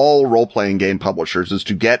for all role-playing game publishers is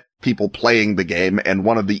to get people playing the game. And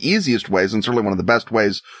one of the easiest ways, and certainly one of the best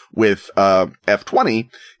ways with, F20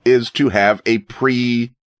 is to have a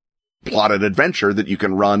plotted adventure that you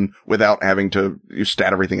can run without having to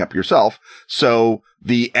stat everything up yourself. So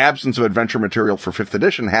the absence of adventure material for 5th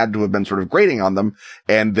edition had to have been sort of grating on them,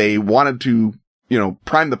 and they wanted to,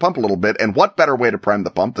 prime the pump a little bit. And what better way to prime the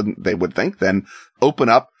pump than they would think than open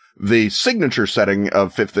up the signature setting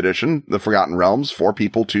of 5th edition, the Forgotten Realms, for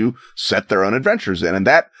people to set their own adventures in. And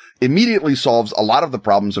that immediately solves a lot of the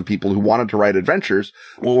problems of people who wanted to write adventures,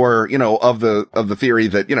 or, of the theory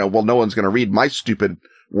that, well, no one's going to read my stupid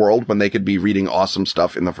world when they could be reading awesome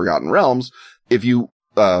stuff in the Forgotten Realms. If you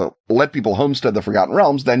let people homestead the Forgotten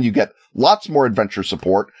Realms, then you get lots more adventure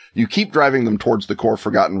support. You keep driving them towards the core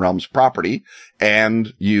Forgotten Realms property,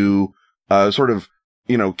 and you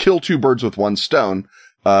kill two birds with one stone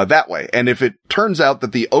that way. And if it turns out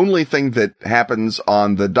that the only thing that happens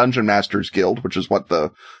on the Dungeon Masters Guild, which is what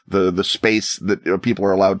the space that people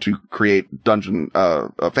are allowed to create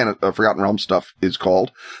Forgotten Realms stuff is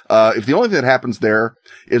called, if the only thing that happens there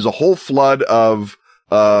is a whole flood of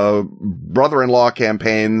brother-in-law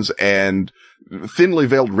campaigns and thinly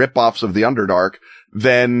veiled ripoffs of the Underdark,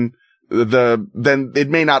 then it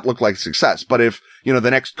may not look like success. But if,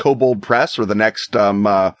 the next Kobold Press or the next,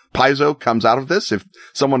 Paizo comes out of this, if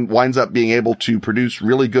someone winds up being able to produce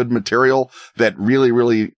really good material that really,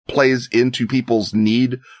 really plays into people's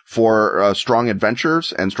need for, strong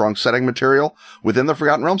adventures and strong setting material within the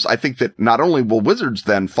Forgotten Realms, I think that not only will Wizards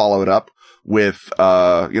then follow it up with,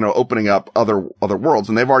 opening up other worlds.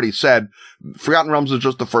 And they've already said Forgotten Realms is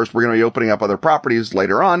just the first. We're going to be opening up other properties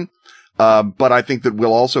later on. But I think that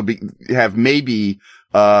we'll also have maybe,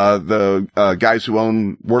 the guys who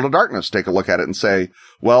own World of Darkness take a look at it and say,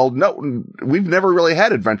 well, no, we've never really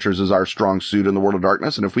had adventures as our strong suit in the World of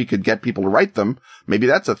Darkness. And if we could get people to write them, maybe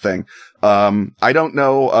that's a thing. I don't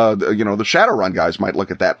know, the Shadowrun guys might look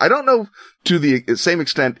at that. I don't know to the same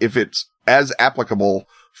extent if it's as applicable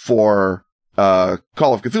for,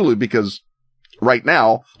 Call of Cthulhu, because right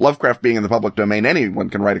now, Lovecraft being in the public domain, anyone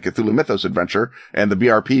can write a Cthulhu Mythos adventure, and the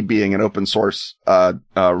BRP being an open source,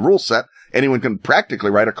 rule set, anyone can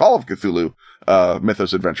practically write a Call of Cthulhu,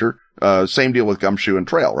 Mythos adventure. Same deal with Gumshoe and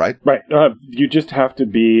Trail, right? Right. You just have to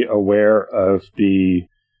be aware of the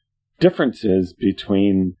differences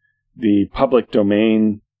between the public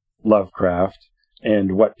domain Lovecraft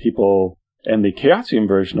and and the Chaosium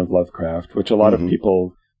version of Lovecraft, which a lot of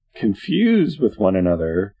people confuse with one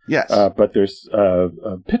another. Yes. But there's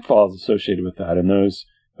pitfalls associated with that, and those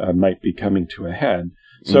might be coming to a head.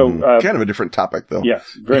 So kind of a different topic, though. Yes,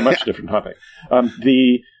 very much different topic.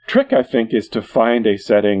 The trick, I think, is to find a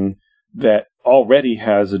setting that already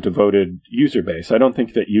has a devoted user base. I don't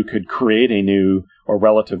think that you could create a new or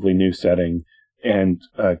relatively new setting and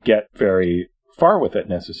get very far with it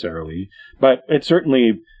necessarily, but it's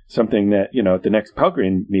certainly something that, at the next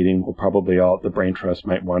Pelgrane meeting, the Brain Trust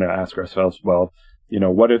might want to ask ourselves, well,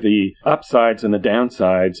 what are the upsides and the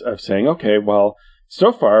downsides of saying, okay, well,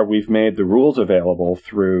 so far we've made the rules available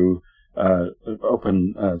through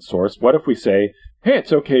open source. What if we say, hey,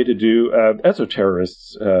 it's okay to do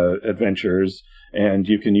Esoterrorists adventures, and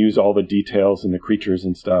you can use all the details and the creatures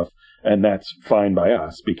and stuff, and that's fine by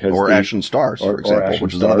us, because Ashen Stars, for example,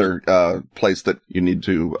 which is another place that you need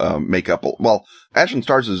to make up. Well, Ashen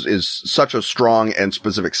Stars is such a strong and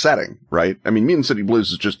specific setting, right? I mean, Mutant City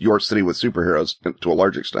Blues is just your city with superheroes to a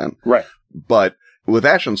large extent, right? But with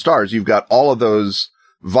Ashen Stars, you've got all of those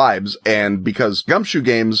vibes, and because Gumshoe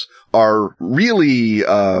games are really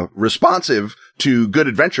responsive to good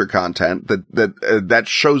adventure content that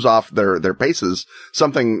shows off their paces,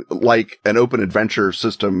 something like an open adventure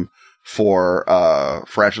system for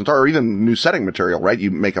Ashen Star, or even new setting material, right?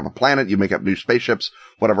 You make up a planet, you make up new spaceships,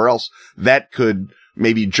 whatever else, that could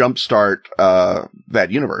maybe jumpstart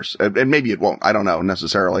that universe. And maybe it won't. I don't know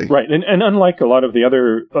necessarily. Right. And unlike a lot of the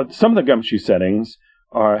other, some of the Gumshoe settings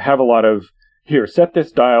have a lot of, here, set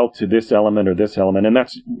this dial to this element or this element. And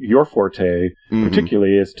that's your forte,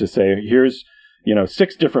 particularly, is to say, here's,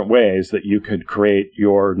 6 different ways that you could create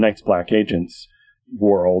your Night's Black Agents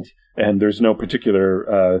world. And there's no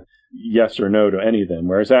particular yes or no to any of them.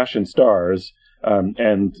 Whereas Ashen Stars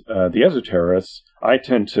and the Esoterrorists, I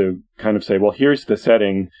tend to kind of say, well, here's the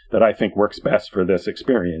setting that I think works best for this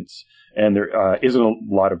experience. And there isn't a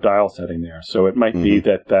lot of dial setting there. So it might be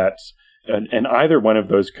that that's, and either one of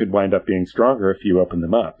those could wind up being stronger if you open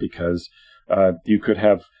them up, because you could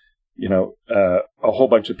have, a whole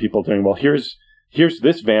bunch of people doing, well, here's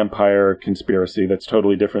this vampire conspiracy that's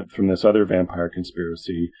totally different from this other vampire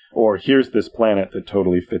conspiracy, or here's this planet that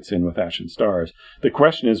totally fits in with Ashen Stars. The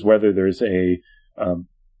question is whether there's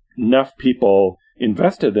enough people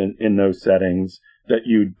invested in those settings that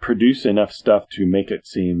you'd produce enough stuff to make it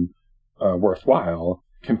seem worthwhile,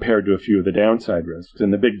 compared to a few of the downside risks.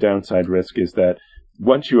 And the big downside risk is that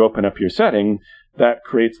once you open up your setting, that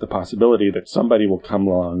creates the possibility that somebody will come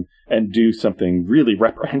along and do something really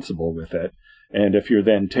reprehensible with it. And if you're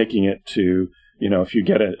then taking it to, if you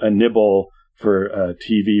get a nibble for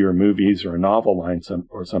TV or movies or a novel line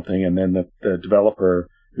or something, and then the developer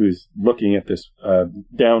who's looking at this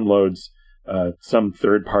downloads some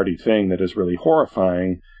third-party thing that is really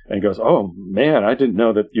horrifying and goes, oh, man, I didn't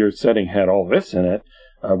know that your setting had all this in it,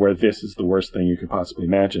 where this is the worst thing you could possibly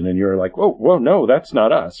imagine. And you're like, whoa, no, that's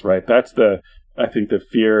not us, right? That's I think the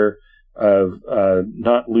fear of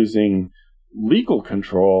not losing legal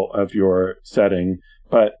control of your setting,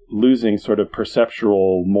 but losing sort of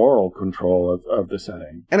perceptual moral control of the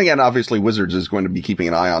setting. And again, obviously, Wizards is going to be keeping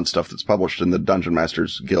an eye on stuff that's published in the Dungeon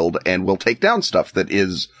Masters Guild and will take down stuff that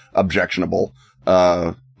is objectionable,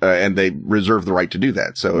 and they reserve the right to do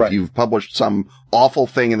that. So if you've published some awful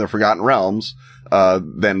thing in the Forgotten Realms,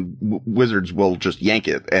 then Wizards will just yank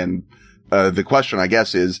it. And the question, I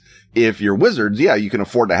guess, is if you're Wizards, yeah, you can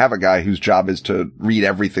afford to have a guy whose job is to read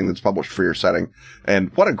everything that's published for your setting.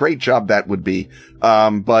 And what a great job that would be.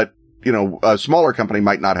 But, you know, a smaller company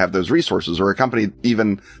might not have those resources, or a company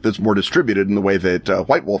even that's more distributed in the way that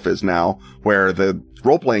White Wolf is now, where the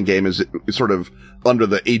role-playing game is sort of under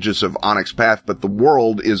the aegis of Onyx Path, but the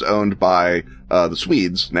world is owned by the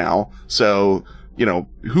Swedes now. So, you know,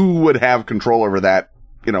 who would have control over that?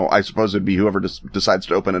 You know, I suppose it'd be whoever decides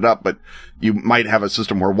to open it up, but you might have a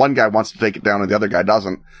system where one guy wants to take it down and the other guy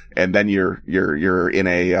doesn't, and then you're in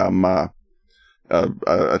a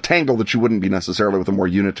tangle that you wouldn't be necessarily with a more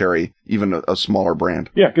unitary, even a smaller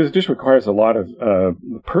brand. Yeah, because it just requires a lot of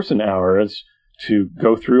person hours to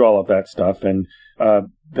go through all of that stuff, and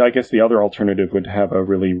I guess the other alternative would have a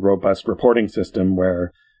really robust reporting system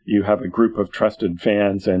where you have a group of trusted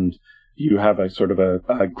fans and you have a sort of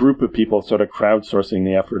a group of people sort of crowdsourcing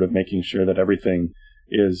the effort of making sure that everything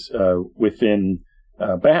is within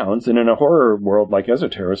bounds. And in a horror world like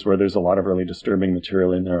Esoterror, where there's a lot of really disturbing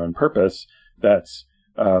material in there on purpose, that's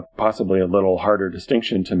possibly a little harder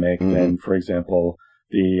distinction to make than, for example,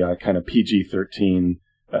 the kind of PG-13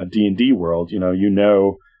 D&D world. You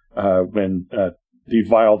know when the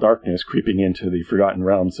vile darkness creeping into the Forgotten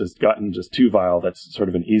Realms has gotten just too vile, that's sort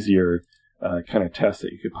of an easier kind of test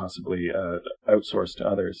that you could possibly outsource to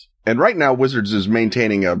others. And right now, Wizards is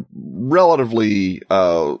maintaining a relatively,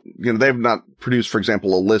 they've not produced, for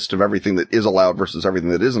example, a list of everything that is allowed versus everything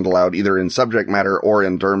that isn't allowed, either in subject matter or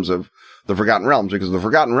in terms of the Forgotten Realms, because the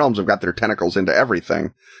Forgotten Realms have got their tentacles into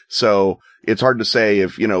everything. So it's hard to say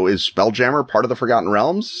if, is Spelljammer part of the Forgotten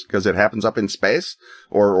Realms because it happens up in space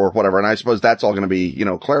or whatever. And I suppose that's all going to be,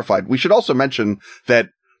 clarified. We should also mention that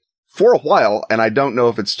for a while, and I don't know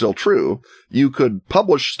if it's still true, you could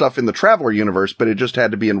publish stuff in the Traveler universe, but it just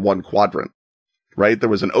had to be in one quadrant, right? There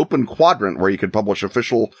was an open quadrant where you could publish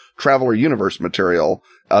official Traveler universe material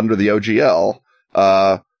under the OGL,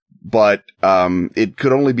 but it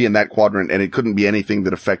could only be in that quadrant, and it couldn't be anything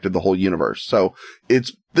that affected the whole universe. So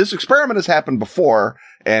this experiment has happened before,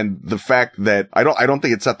 and the fact that I don't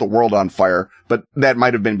think it set the world on fire, but that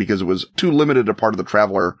might have been because it was too limited a part of the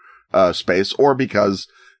Traveler space, or because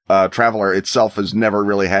Traveler itself has never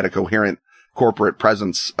really had a coherent corporate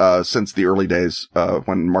presence since the early days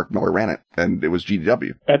when Mark Miller ran it, and it was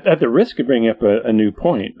GDW. At the risk of bringing up a new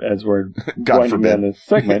point, as we're winding down this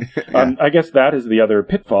segment, yeah. I guess that is the other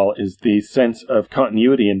pitfall, is the sense of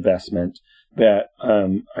continuity investment that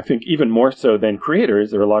I think even more so than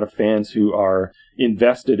creators, there are a lot of fans who are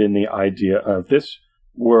invested in the idea of this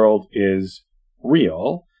world is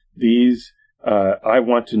real. I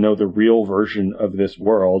want to know the real version of this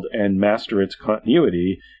world and master its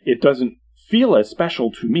continuity. It doesn't feel as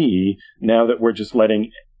special to me now that we're just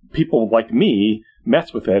letting people like me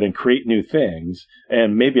mess with it and create new things.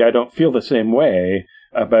 And maybe I don't feel the same way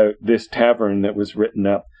about this tavern that was written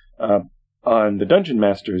up on the Dungeon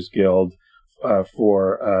Masters Guild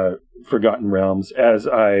for Forgotten Realms as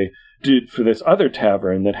I did for this other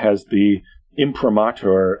tavern that has the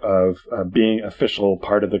imprimatur of being official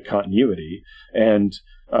part of the continuity. And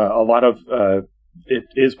a lot of it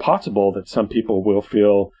is possible that some people will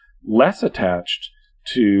feel less attached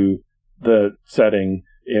to the setting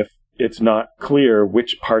if it's not clear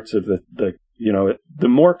which parts of the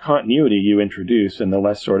more continuity you introduce and the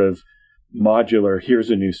less sort of modular,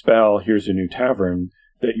 here's a new spell, here's a new tavern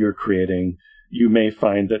that you're creating, you may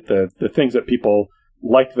find that the things that people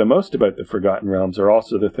like the most about the Forgotten Realms are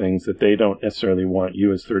also the things that they don't necessarily want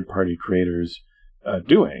you as third-party creators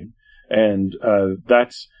doing. And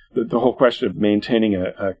that's the whole question of maintaining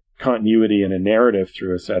a continuity and a narrative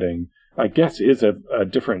through a setting, I guess, is a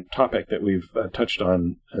different topic that we've touched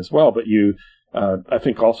on as well. But you, I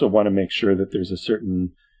think, also want to make sure that there's a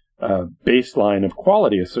certain baseline of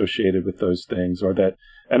quality associated with those things, or that,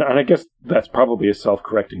 and I guess that's probably a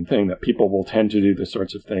self-correcting thing, that people will tend to do the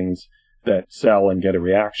sorts of things that sell and get a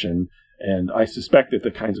reaction. And I suspect that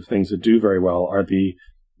the kinds of things that do very well are the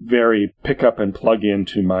very pick up and plug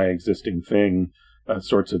into my existing thing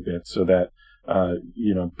sorts of bits, so that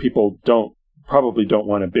people probably don't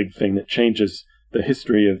want a big thing that changes the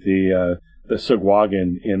history of the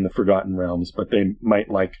Sugwagan in the Forgotten Realms, but they might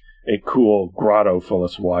like a cool grotto full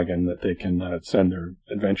of Sugwagan that they can send their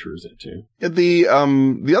adventurers into. The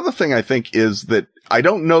other thing I think is that I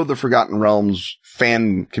don't know the Forgotten Realms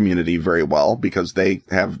fan community very well because they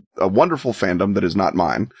have a wonderful fandom that is not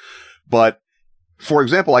mine. But for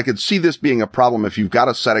example, I could see this being a problem if you've got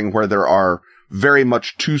a setting where there are very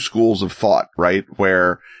much two schools of thought, right?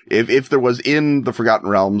 Where if there was in the Forgotten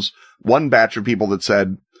Realms one batch of people that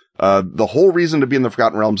said, the whole reason to be in the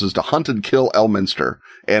Forgotten Realms is to hunt and kill Elminster.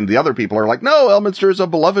 And the other people are like, no, Elminster is a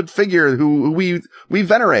beloved figure who we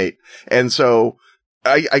venerate. And so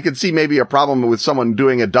I could see maybe a problem with someone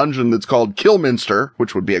doing a dungeon that's called Killminster,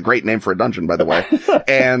 which would be a great name for a dungeon, by the way.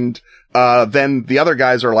 And then the other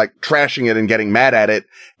guys are like trashing it and getting mad at it.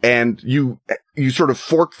 And you sort of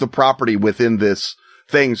fork the property within this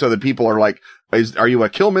thing so that people are like, are you a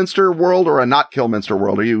Killminster world or a not Killminster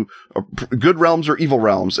world? Are you good realms or evil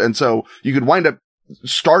realms? And so you could wind up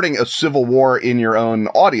starting a civil war in your own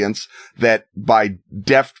audience that by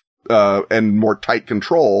deft and more tight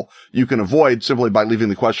control you can avoid simply by leaving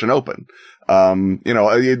the question open.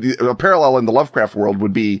 A parallel in the Lovecraft world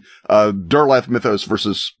would be Durlath mythos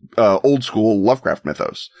versus old school Lovecraft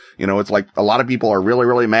mythos. It's like a lot of people are really,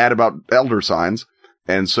 really mad about elder signs,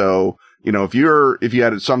 and so if you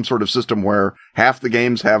had some sort of system where half the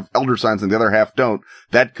games have elder signs and the other half don't,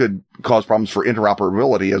 that could cause problems for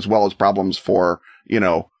interoperability as well as problems for,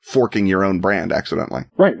 forking your own brand accidentally.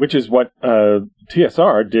 Right, which is what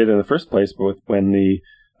TSR did in the first place when the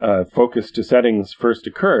focus to settings first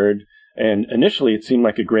occurred. And initially it seemed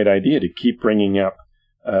like a great idea to keep bringing up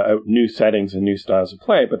new settings and new styles of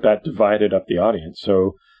play, but that divided up the audience.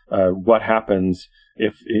 So what happens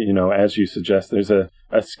if, as you suggest, there's a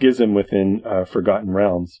schism within Forgotten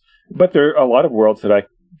Realms? But there are a lot of worlds that I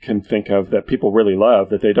can think of that people really love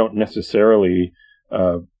that they don't necessarily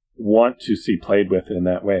want to see played with in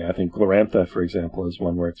that way. I think Glorantha, for example, is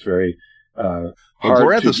one where it's very hard.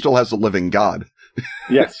 Glorantha still has a living god.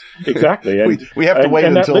 Yes, exactly. And we have to wait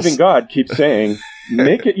and until that living god keeps saying,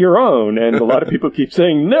 make it your own. And a lot of people keep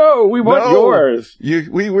saying, no, we want yours.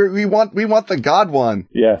 We want the god one.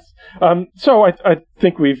 Yes. So I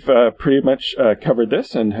think we've pretty much covered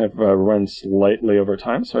this and have run slightly over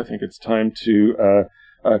time. So I think it's time to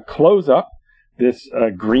close up this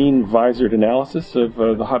green visored analysis of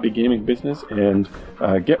the hobby gaming business and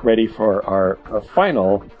get ready for our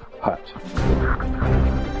final hut.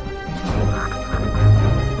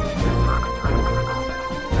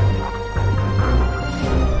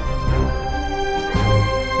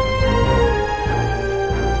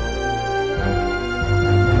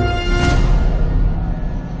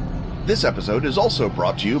 This episode is also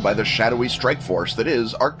brought to you by the shadowy strike force that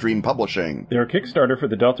is Arc Dream Publishing. Their Kickstarter for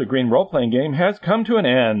the Delta Green role-playing game has come to an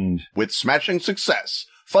end. With smashing success,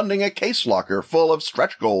 funding a case locker full of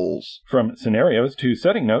stretch goals. From scenarios to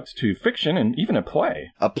setting notes to fiction and even a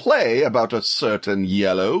play. A play about a certain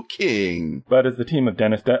Yellow King. But as the team of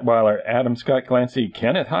Dennis Detweiler, Adam Scott Glancy,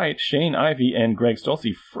 Kenneth Haidt, Shane Ivey, and Greg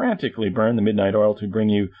Stolze frantically burn the midnight oil to bring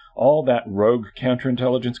you all that rogue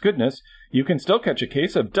counterintelligence goodness, you can still catch a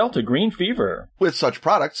case of Delta Green fever. With such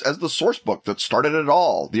products as the source book that started it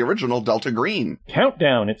all, the original Delta Green.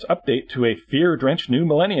 Countdown, its update to a fear-drenched new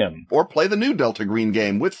millennium. Or play the new Delta Green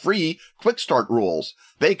game with free quick start rules.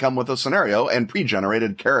 They come with a scenario and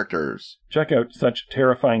pre-generated characters. Check out such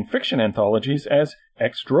terrifying fiction anthologies as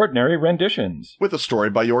Extraordinary Renditions. With a story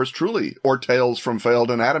by yours truly, or Tales from Failed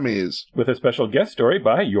Anatomies. With a special guest story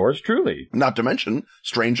by yours truly. Not to mention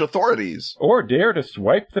Strange Authorities. Or dare to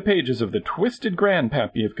swipe the pages of the twisted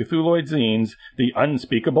grandpappy of Cthulhuid zines, The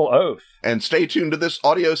Unspeakable Oath. And stay tuned to this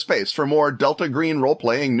audio space for more Delta Green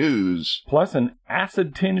role-playing news. Plus an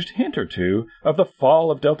acid-tinged hint or two of the Fall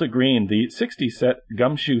of Delta Green, the 60-set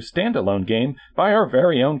Gumshoe standalone game by our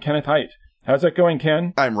very own Kenneth Haidt. How's that going,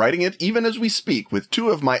 Ken? I'm writing it even as we speak with 2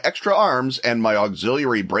 of my extra arms and my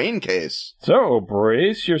auxiliary brain case. So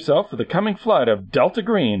brace yourself for the coming flood of Delta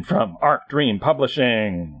Green from Arc Dream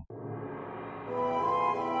Publishing.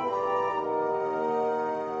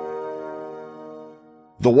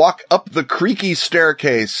 The walk up the creaky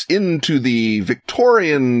staircase into the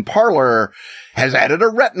Victorian parlor has added a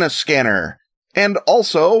retina scanner and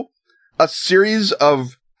also a series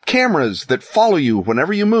of cameras that follow you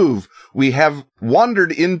whenever you move. We have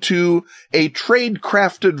wandered into a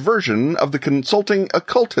trade-crafted version of the Consulting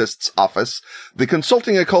Occultist's office, the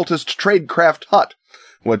Consulting Occultist Tradecraft Hut,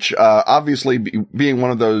 which obviously being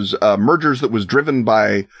one of those mergers that was driven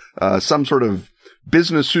by some sort of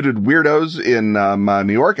business-suited weirdos in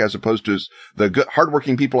New York as opposed to the good,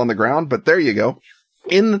 hardworking people on the ground. But there you go.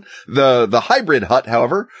 In the hybrid hut,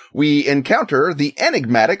 however, we encounter the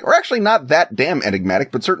enigmatic, or actually not that damn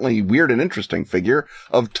enigmatic, but certainly weird and interesting figure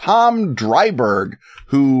of Tom Dryburgh,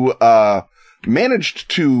 who managed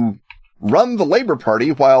to run the Labor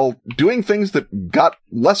Party while doing things that got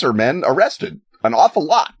lesser men arrested. An awful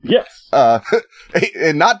lot. Yes.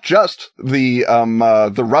 And not just the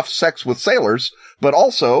rough sex with sailors, but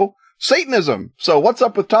also Satanism. So what's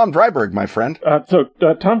up with Tom Dryburgh, my friend?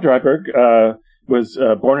 Tom Dryburgh, was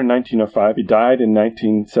born in 1905. He died in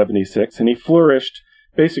 1976, and he flourished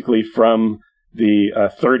basically from the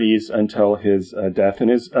 30s until his death.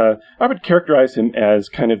 And I would characterize him as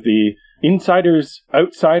kind of the insider's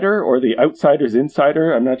outsider or the outsider's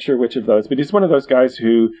insider. I'm not sure which of those, but he's one of those guys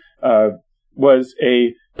who was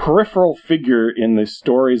a peripheral figure in the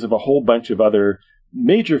stories of a whole bunch of other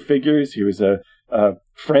major figures. He was a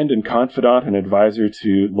friend and confidant and advisor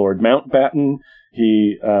to Lord Mountbatten.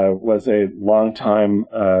 He was a longtime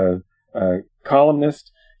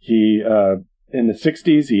columnist. He in the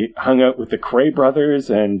 60s, he hung out with the Cray brothers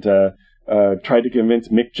and tried to convince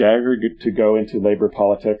Mick Jagger to go into labor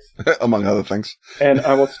politics. Among other things. And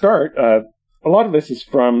I will start. A lot of this is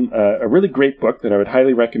from a really great book that I would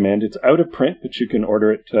highly recommend. It's out of print, but you can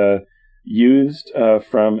order it used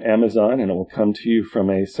from Amazon, and it will come to you from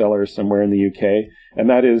a seller somewhere in the UK. And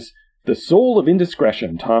that is The Soul of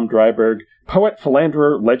Indiscretion, Tom Dryburgh, Poet,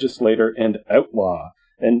 Philanderer, Legislator, and Outlaw.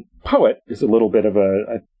 And poet is a little bit of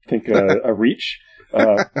a reach.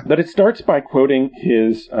 But it starts by quoting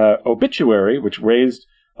his obituary, which raised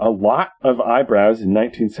a lot of eyebrows in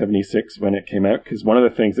 1976 when it came out, because one of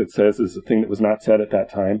the things it says is the thing that was not said at that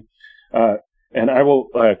time. And I will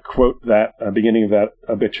quote that beginning of that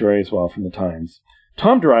obituary as well from the Times.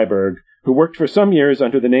 Tom Dryburgh, who worked for some years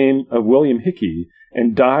under the name of William Hickey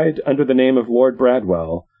and died under the name of Lord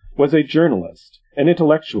Bradwell, was a journalist, an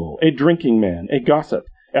intellectual, a drinking man, a gossip,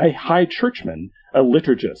 a high churchman, a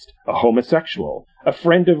liturgist, a homosexual, a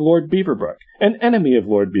friend of Lord Beaverbrook, an enemy of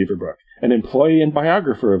Lord Beaverbrook, an employee and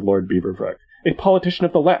biographer of Lord Beaverbrook, a politician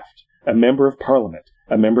of the left, a member of Parliament,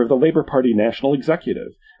 a member of the Labour Party National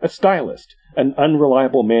Executive, a stylist, an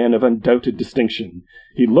unreliable man of undoubted distinction.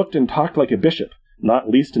 He looked and talked like a bishop, not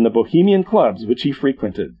least in the bohemian clubs which he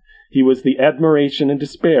frequented. He was the admiration and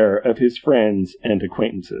despair of his friends and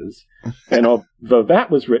acquaintances. And although that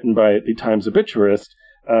was written by the Times obituarist,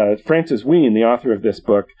 Francis Wheen, the author of this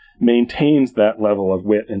book, maintains that level of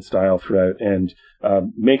wit and style throughout and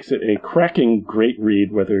makes it a cracking great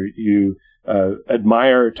read, whether you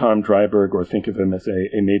admire Tom Dryburgh or think of him as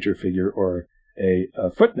a major figure or a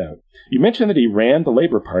footnote. You mentioned that he ran the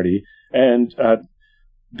Labour Party, and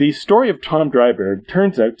the story of Tom Dryburgh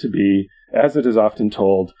turns out to be, as it is often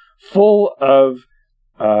told, full of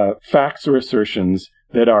facts or assertions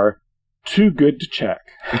that are too good to check.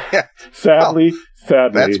 Sadly.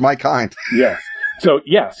 That's my kind. Yes. So,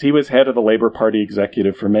 yes, he was head of the Labour Party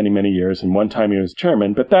executive for many, many years, and one time he was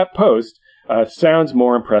chairman, but that post sounds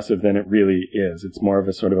more impressive than it really is. It's more of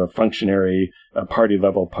a sort of a functionary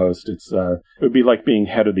party-level post. It would be like being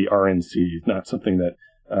head of the RNC, not something that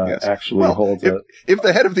actually holds if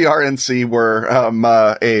the head of the RNC were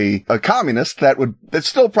a communist, that'd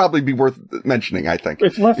still probably be worth mentioning, I think.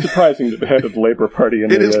 It's less surprising that the head of the Labour Party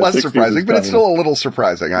in it is less surprising, but it's still a little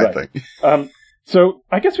surprising, I think. So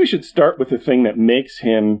I guess we should start with the thing that makes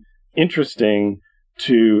him interesting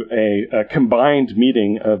to a combined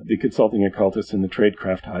meeting of the Consulting Occultists and the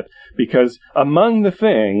Tradecraft Hut, because among the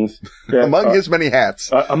things that among his many hats,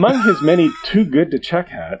 among his many too good to check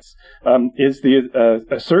hats, is the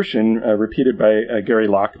assertion repeated by Gary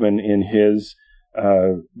Lachman in his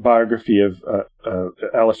biography of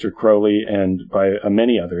Aleister Crowley and by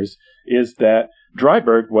many others, is that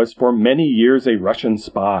Dryburgh was for many years a Russian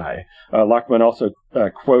spy. Lachman also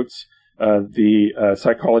quotes the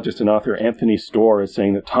psychologist and author Anthony Storr as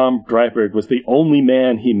saying that Tom Dryburgh was the only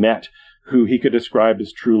man he met who he could describe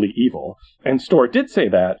as truly evil. And Storr did say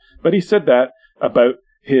that, but he said that about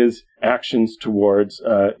his actions towards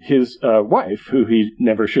his wife, who he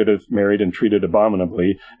never should have married and treated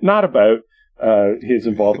abominably, not about his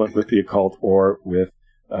involvement with the occult or with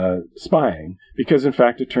spying. Because, in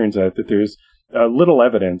fact, it turns out that there's little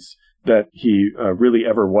evidence that he really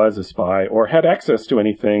ever was a spy or had access to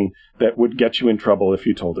anything that would get you in trouble if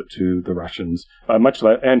you told it to the Russians.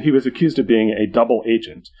 And he was accused of being a double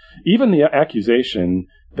agent. Even the accusation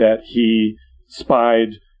that he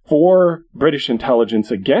spied for British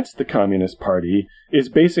intelligence against the Communist Party is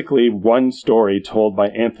basically one story told by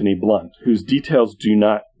Anthony Blunt, whose details do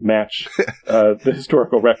not match the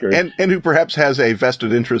historical record. And who perhaps has a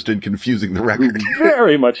vested interest in confusing the record.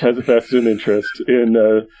 Very much has a vested interest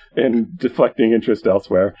in deflecting interest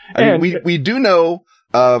elsewhere. I mean, we do know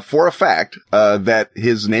for a fact that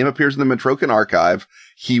his name appears in the Metrokin archive.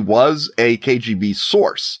 He was a KGB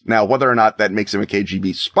source. Now, whether or not that makes him a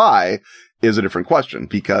KGB spy is a different question,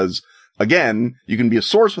 because again, you can be a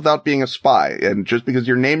source without being a spy. And just because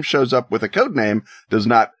your name shows up with a code name does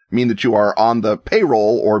not mean that you are on the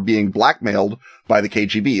payroll or being blackmailed by the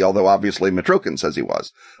KGB, although obviously Metrokin says he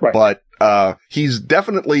was. Right. But he's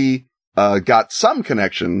definitely got some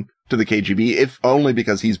connection to the KGB, if only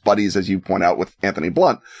because he's buddies, as you point out, with Anthony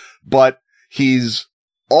Blunt. But he's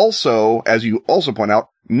also, as you also point out,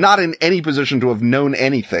 not in any position to have known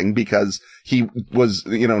anything, because he was,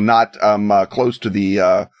 not close to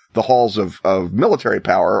the halls of military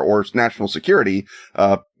power or national security,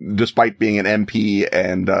 despite being an MP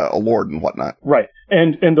and a lord and whatnot. Right.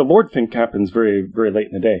 And the lord thing happens very, very late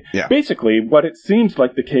in the day. Yeah. Basically, what it seems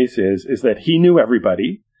like the case is that he knew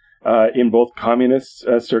everybody in both communist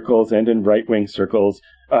circles and in right-wing circles.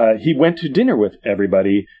 He went to dinner with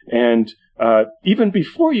everybody, and even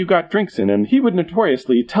before you got drinks in him, he would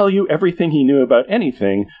notoriously tell you everything he knew about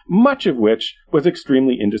anything, much of which was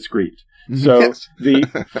extremely indiscreet. So Yes.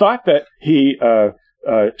 the thought that he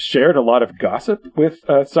shared a lot of gossip with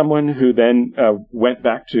someone who then went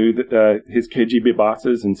back to his KGB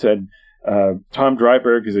bosses and said, Tom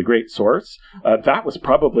Dreiberg is a great source, that was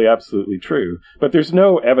probably absolutely true. But there's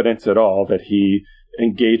no evidence at all that he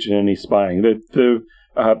engaged in any spying. The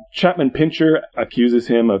Chapman Pincher accuses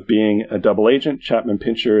him of being a double agent. Chapman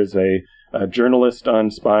Pincher is a journalist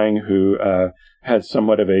on spying who has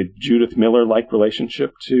somewhat of a Judith Miller-like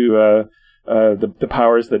relationship to the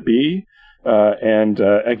powers that be, and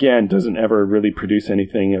again, doesn't ever really produce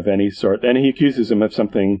anything of any sort. And he accuses him of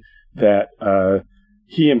something that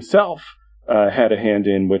he himself had a hand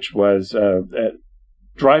in, which was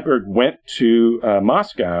Dreiberg went to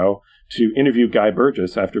Moscow to interview Guy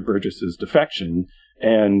Burgess after Burgess's defection.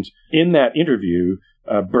 And in that interview,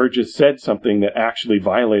 Burgess said something that actually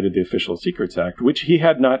violated the Official Secrets Act, which he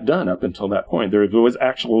had not done up until that point. There was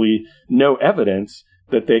actually no evidence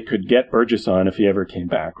that they could get Burgess on if he ever came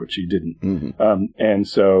back, which he didn't. Mm-hmm. And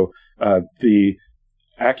so the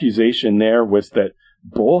accusation there was that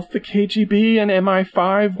both the KGB and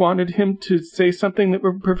MI5 wanted him to say something that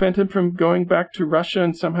would prevent him from going back to Russia,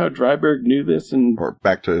 and somehow Dreiberg knew this, Or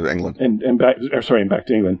back to England. And back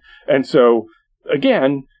to England. And so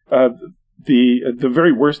again, the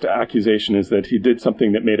very worst accusation is that he did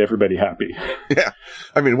something that made everybody happy. Yeah.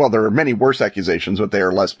 I mean, well, there are many worse accusations, but they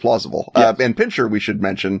are less plausible. Yes. And Pincher, we should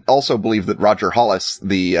mention, also believed that Roger Hollis,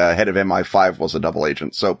 the head of MI5, was a double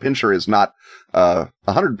agent. So Pincher is not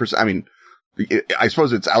 100%. I mean, I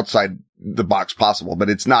suppose it's outside the box possible, but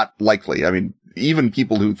it's not likely. I mean, even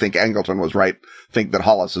people who think Angleton was right think that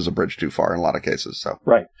Hollis is a bridge too far in a lot of cases. So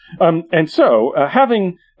right. And so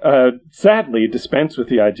having sadly dispensed with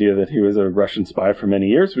the idea that he was a Russian spy for many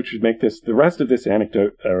years, which would make the rest of this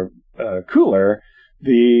anecdote cooler,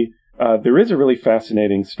 there is a really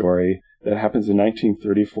fascinating story that happens in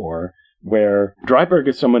 1934 where Dreiberg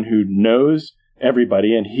is someone who knows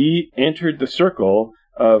everybody, and he entered the circle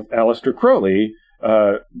of Aleister Crowley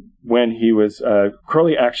when he was...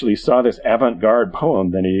 Crowley actually saw this avant-garde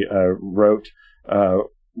poem that he wrote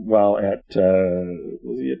while at...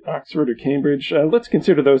 was he at Oxford or Cambridge? Let's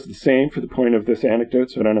consider those the same for the point of this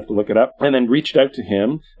anecdote, so I don't have to look it up. And then reached out to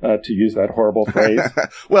him, to use that horrible phrase.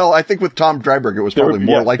 Well, I think with Tom Dreiberg, it was probably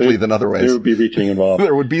more likely than other ways. There would be reaching involved.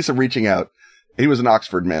 There would be some reaching out. He was an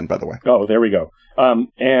Oxford man, by the way. Oh, there we go.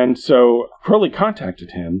 And so Crowley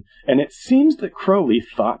contacted him, and it seems that Crowley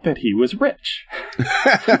thought that he was rich.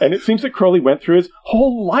 And it seems that Crowley went through his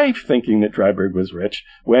whole life thinking that Dreiberg was rich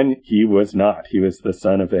when he was not. He was the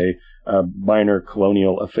son of a minor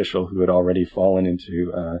colonial official who had already fallen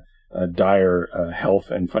into dire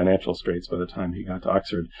health and financial straits by the time he got to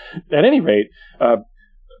Oxford. At any rate,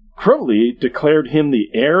 Crowley declared him the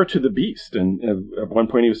heir to the beast, and at one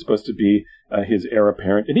point he was supposed to be his heir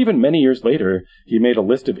apparent. And even many years later, he made a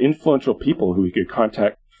list of influential people who he could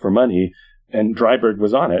contact for money, and Dreiberg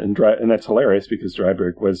was on it. And that's hilarious because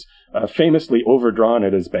Dreiberg was famously overdrawn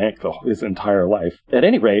at his bank his entire life. At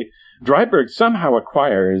any rate, Dreiberg somehow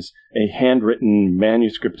acquires a handwritten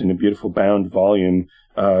manuscript in a beautiful bound volume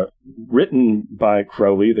written by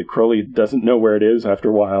Crowley that Crowley doesn't know where it is after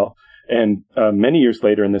a while. And many years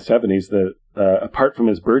later in the 70s, apart from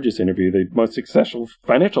his Burgess interview, the most successful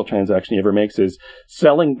financial transaction he ever makes is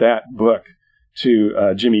selling that book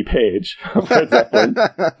to Jimmy Page of Led Zeppelin.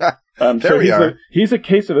 There we are. He's a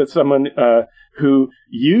case of someone who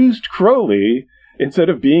used Crowley instead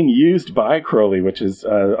of being used by Crowley, which is,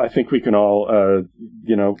 I think we can all,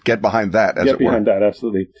 get behind that, as it were. Get behind that,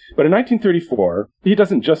 absolutely. But in 1934, he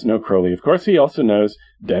doesn't just know Crowley, of course. He also knows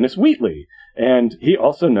Dennis Wheatley. And he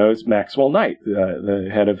also knows Maxwell Knight, the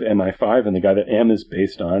head of MI5 and the guy that M is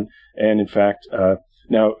based on. And in fact,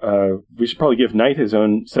 now, we should probably give Knight his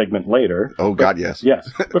own segment later. Oh, God, yes.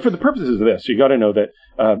 Yes. But for the purposes of this, you got to know that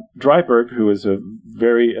Dryburgh, who was a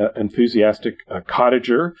very enthusiastic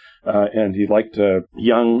cottager, and he liked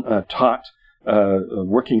young, taut,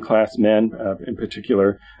 working-class men in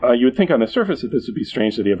particular, you would think on the surface that this would be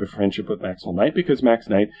strange that he have a friendship with Maxwell Knight, because Max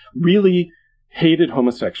Knight really hated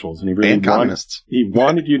homosexuals, and he really communists. He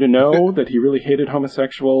wanted you to know that he really hated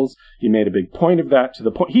homosexuals. He made a big point of that, to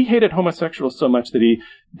the point he hated homosexuals so much that he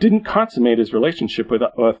didn't consummate his relationship with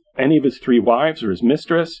any of his 3 wives or his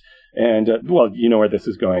mistress. And well, you know where this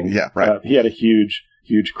is going. Yeah, right. He had a huge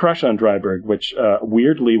crush on Dryburgh, which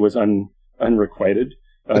weirdly was unrequited.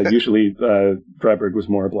 Usually, Dryburgh was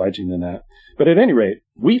more obliging than that. But at any rate,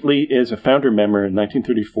 Wheatley is a founder member in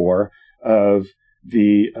 1934 of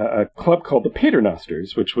the club called the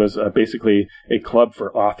Paternosters, which was basically a club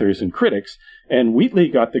for authors and critics. And Wheatley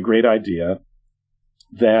got the great idea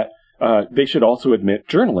that they should also admit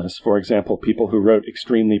journalists, for example, people who wrote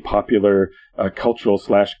extremely popular cultural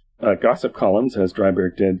 / gossip columns, as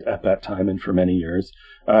Dryburgh did at that time and for many years,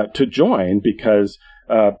 to join, because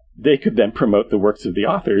they could then promote the works of the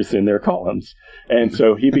authors in their columns. And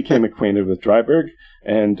so he became acquainted with Dryburgh,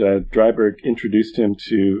 and Dryburgh introduced him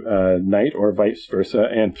to Knight, or vice versa.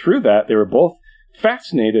 And through that, they were both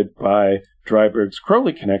fascinated by Dryburgh's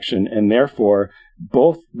Crowley connection, and therefore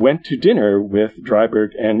both went to dinner with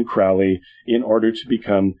Dryburgh and Crowley in order to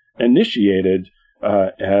become initiated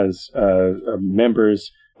as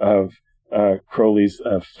members of Crowley's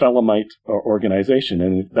Phelamite organization.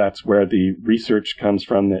 And that's where the research comes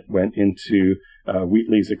from that went into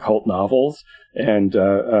Wheatley's occult novels. And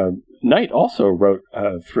Knight also wrote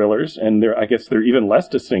thrillers, and I guess they're even less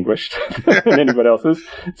distinguished than anybody else's.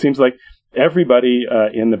 It seems like everybody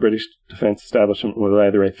in the British defense establishment was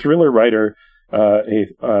either a thriller writer,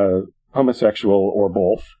 a homosexual, or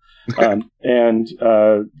both.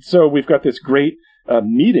 So we've got this great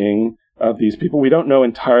meeting of these people. We don't know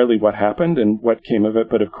entirely what happened and what came of it,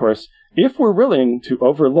 but of course, if we're willing to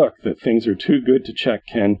overlook that things are too good to check,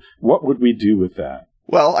 Ken, what would we do with that?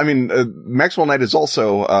 Well, I mean, Maxwell Knight is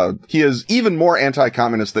also, he is even more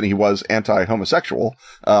anti-communist than he was anti-homosexual.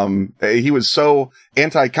 He was so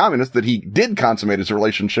anti-communist that he did consummate his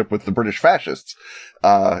relationship with the British fascists,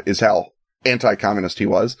 is how anti-communist he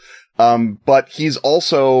was. But he's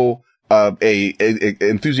also a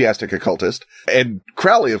enthusiastic occultist. And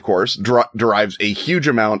Crowley, of course, derives a huge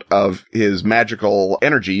amount of his magical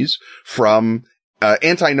energies from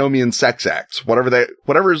antinomian sex acts.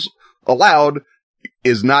 Whatever's allowed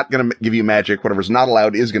is not going to give you magic. Whatever's not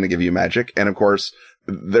allowed is going to give you magic. And of course,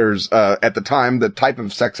 there's at the time, the type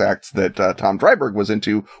of sex acts that Tom Dryburgh was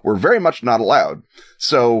into were very much not allowed.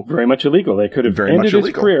 So very much illegal. They could have ended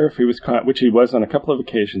his career if he was caught, which he was on a couple of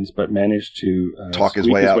occasions, but managed to talk his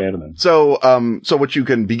way out of them. So what you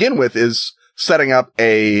can begin with is setting up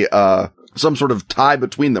some sort of tie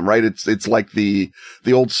between them, right? It's like the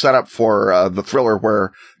old setup for the Thriller,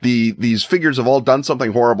 where these figures have all done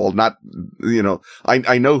something horrible. Not,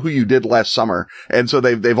 I know who you did last summer, and so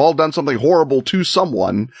they've all done something horrible to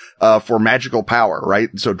someone for magical power, right?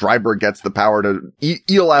 So Dryburgh gets the power to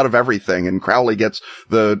eel out of everything, and Crowley gets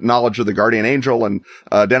the knowledge of the guardian angel, and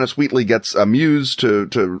Dennis Wheatley gets a muse to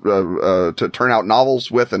turn out novels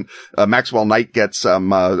with, and Maxwell Knight gets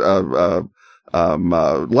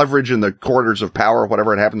leverage in the corridors of power,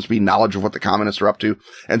 whatever it happens to be, knowledge of what the communists are up to.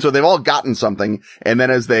 And so they've all gotten something. And then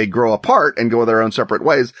as they grow apart and go their own separate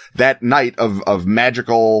ways, that night of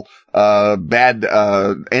magical, bad,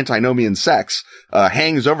 antinomian sex,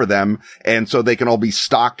 hangs over them. And so they can all be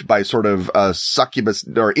stalked by sort of, succubus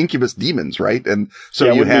or incubus demons, right? And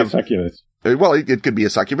so you have succubus. Well, it could be a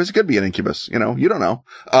succubus. It could be an incubus. You don't know.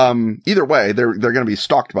 Either way, they're going to be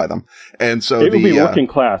stalked by them. And so it will be working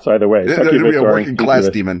class either way. It'll be a working class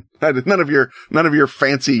demon. None of your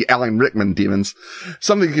fancy Alan Rickman demons.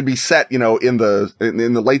 Something could be set, in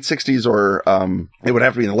the late 60s, or, it would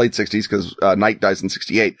have to be in the late 60s because, Knight dies in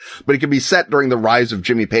 68, but it could be set during the rise of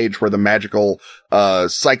Jimmy Page, where the magical,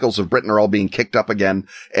 cycles of Britain are all being kicked up again.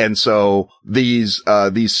 And so these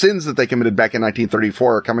sins that they committed back in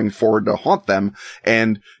 1934 are coming forward to haunt them.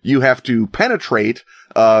 And you have to penetrate,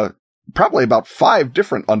 probably about 5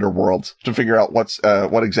 different underworlds to figure out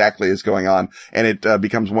what exactly is going on. And it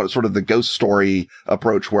becomes sort of the ghost story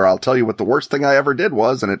approach where I'll tell you what the worst thing I ever did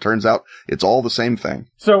was, and it turns out it's all the same thing.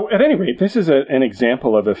 So at any rate, this is an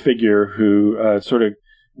example of a figure who sort of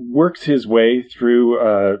works his way through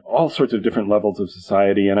all sorts of different levels of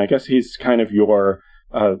society. And I guess he's kind of your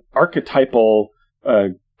archetypal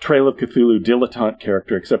Trail of Cthulhu dilettante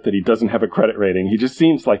character, except that he doesn't have a credit rating. He just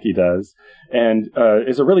seems like he does, and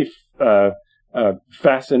is a really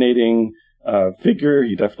fascinating figure.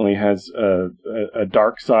 He definitely has a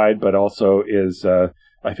dark side, but also is,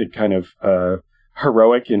 I think, kind of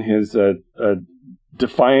heroic in his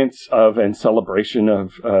defiance of and celebration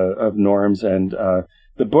of norms. And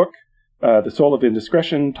the book, The Soul of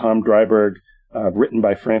Indiscretion, Tom Dryburgh, written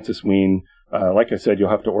by Francis Wheen. Like I said, you'll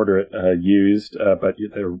have to order it used, but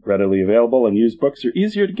they're readily available, and used books are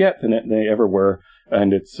easier to get than they ever were,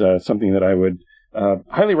 and it's something that I would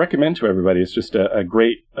highly recommend to everybody. It's just a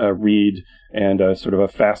great read and sort of a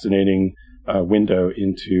fascinating window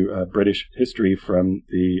into British history from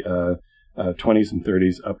the 20s and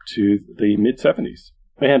 30s up to the mid-70s.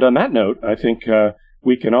 And on that note, I think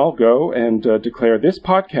we can all go and declare this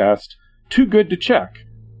podcast too good to check,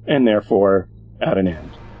 and therefore at an end.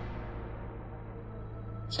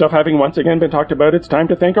 Stuff having once again been talked about, it's time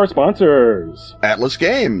to thank our sponsors. Atlas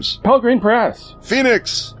Games, Pelgrane Press,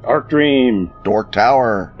 Phoenix, Arc Dream, Dork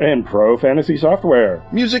Tower, and Pro Fantasy Software.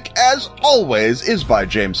 Music, as always, is by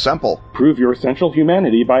James Semple. Prove your essential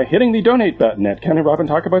humanity by hitting the donate button at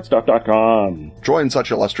KenandRobinTalkAboutStuff.com. Join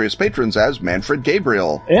such illustrious patrons as Manfred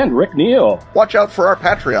Gabriel and Rick Neal. Watch out for our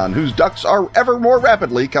Patreon, whose ducks are ever more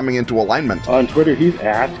rapidly coming into alignment. On Twitter, he's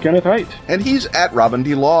at Kenneth Hite. And he's at Robin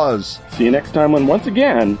D. Laws. See you next time when, once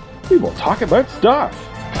again, we will talk about stuff.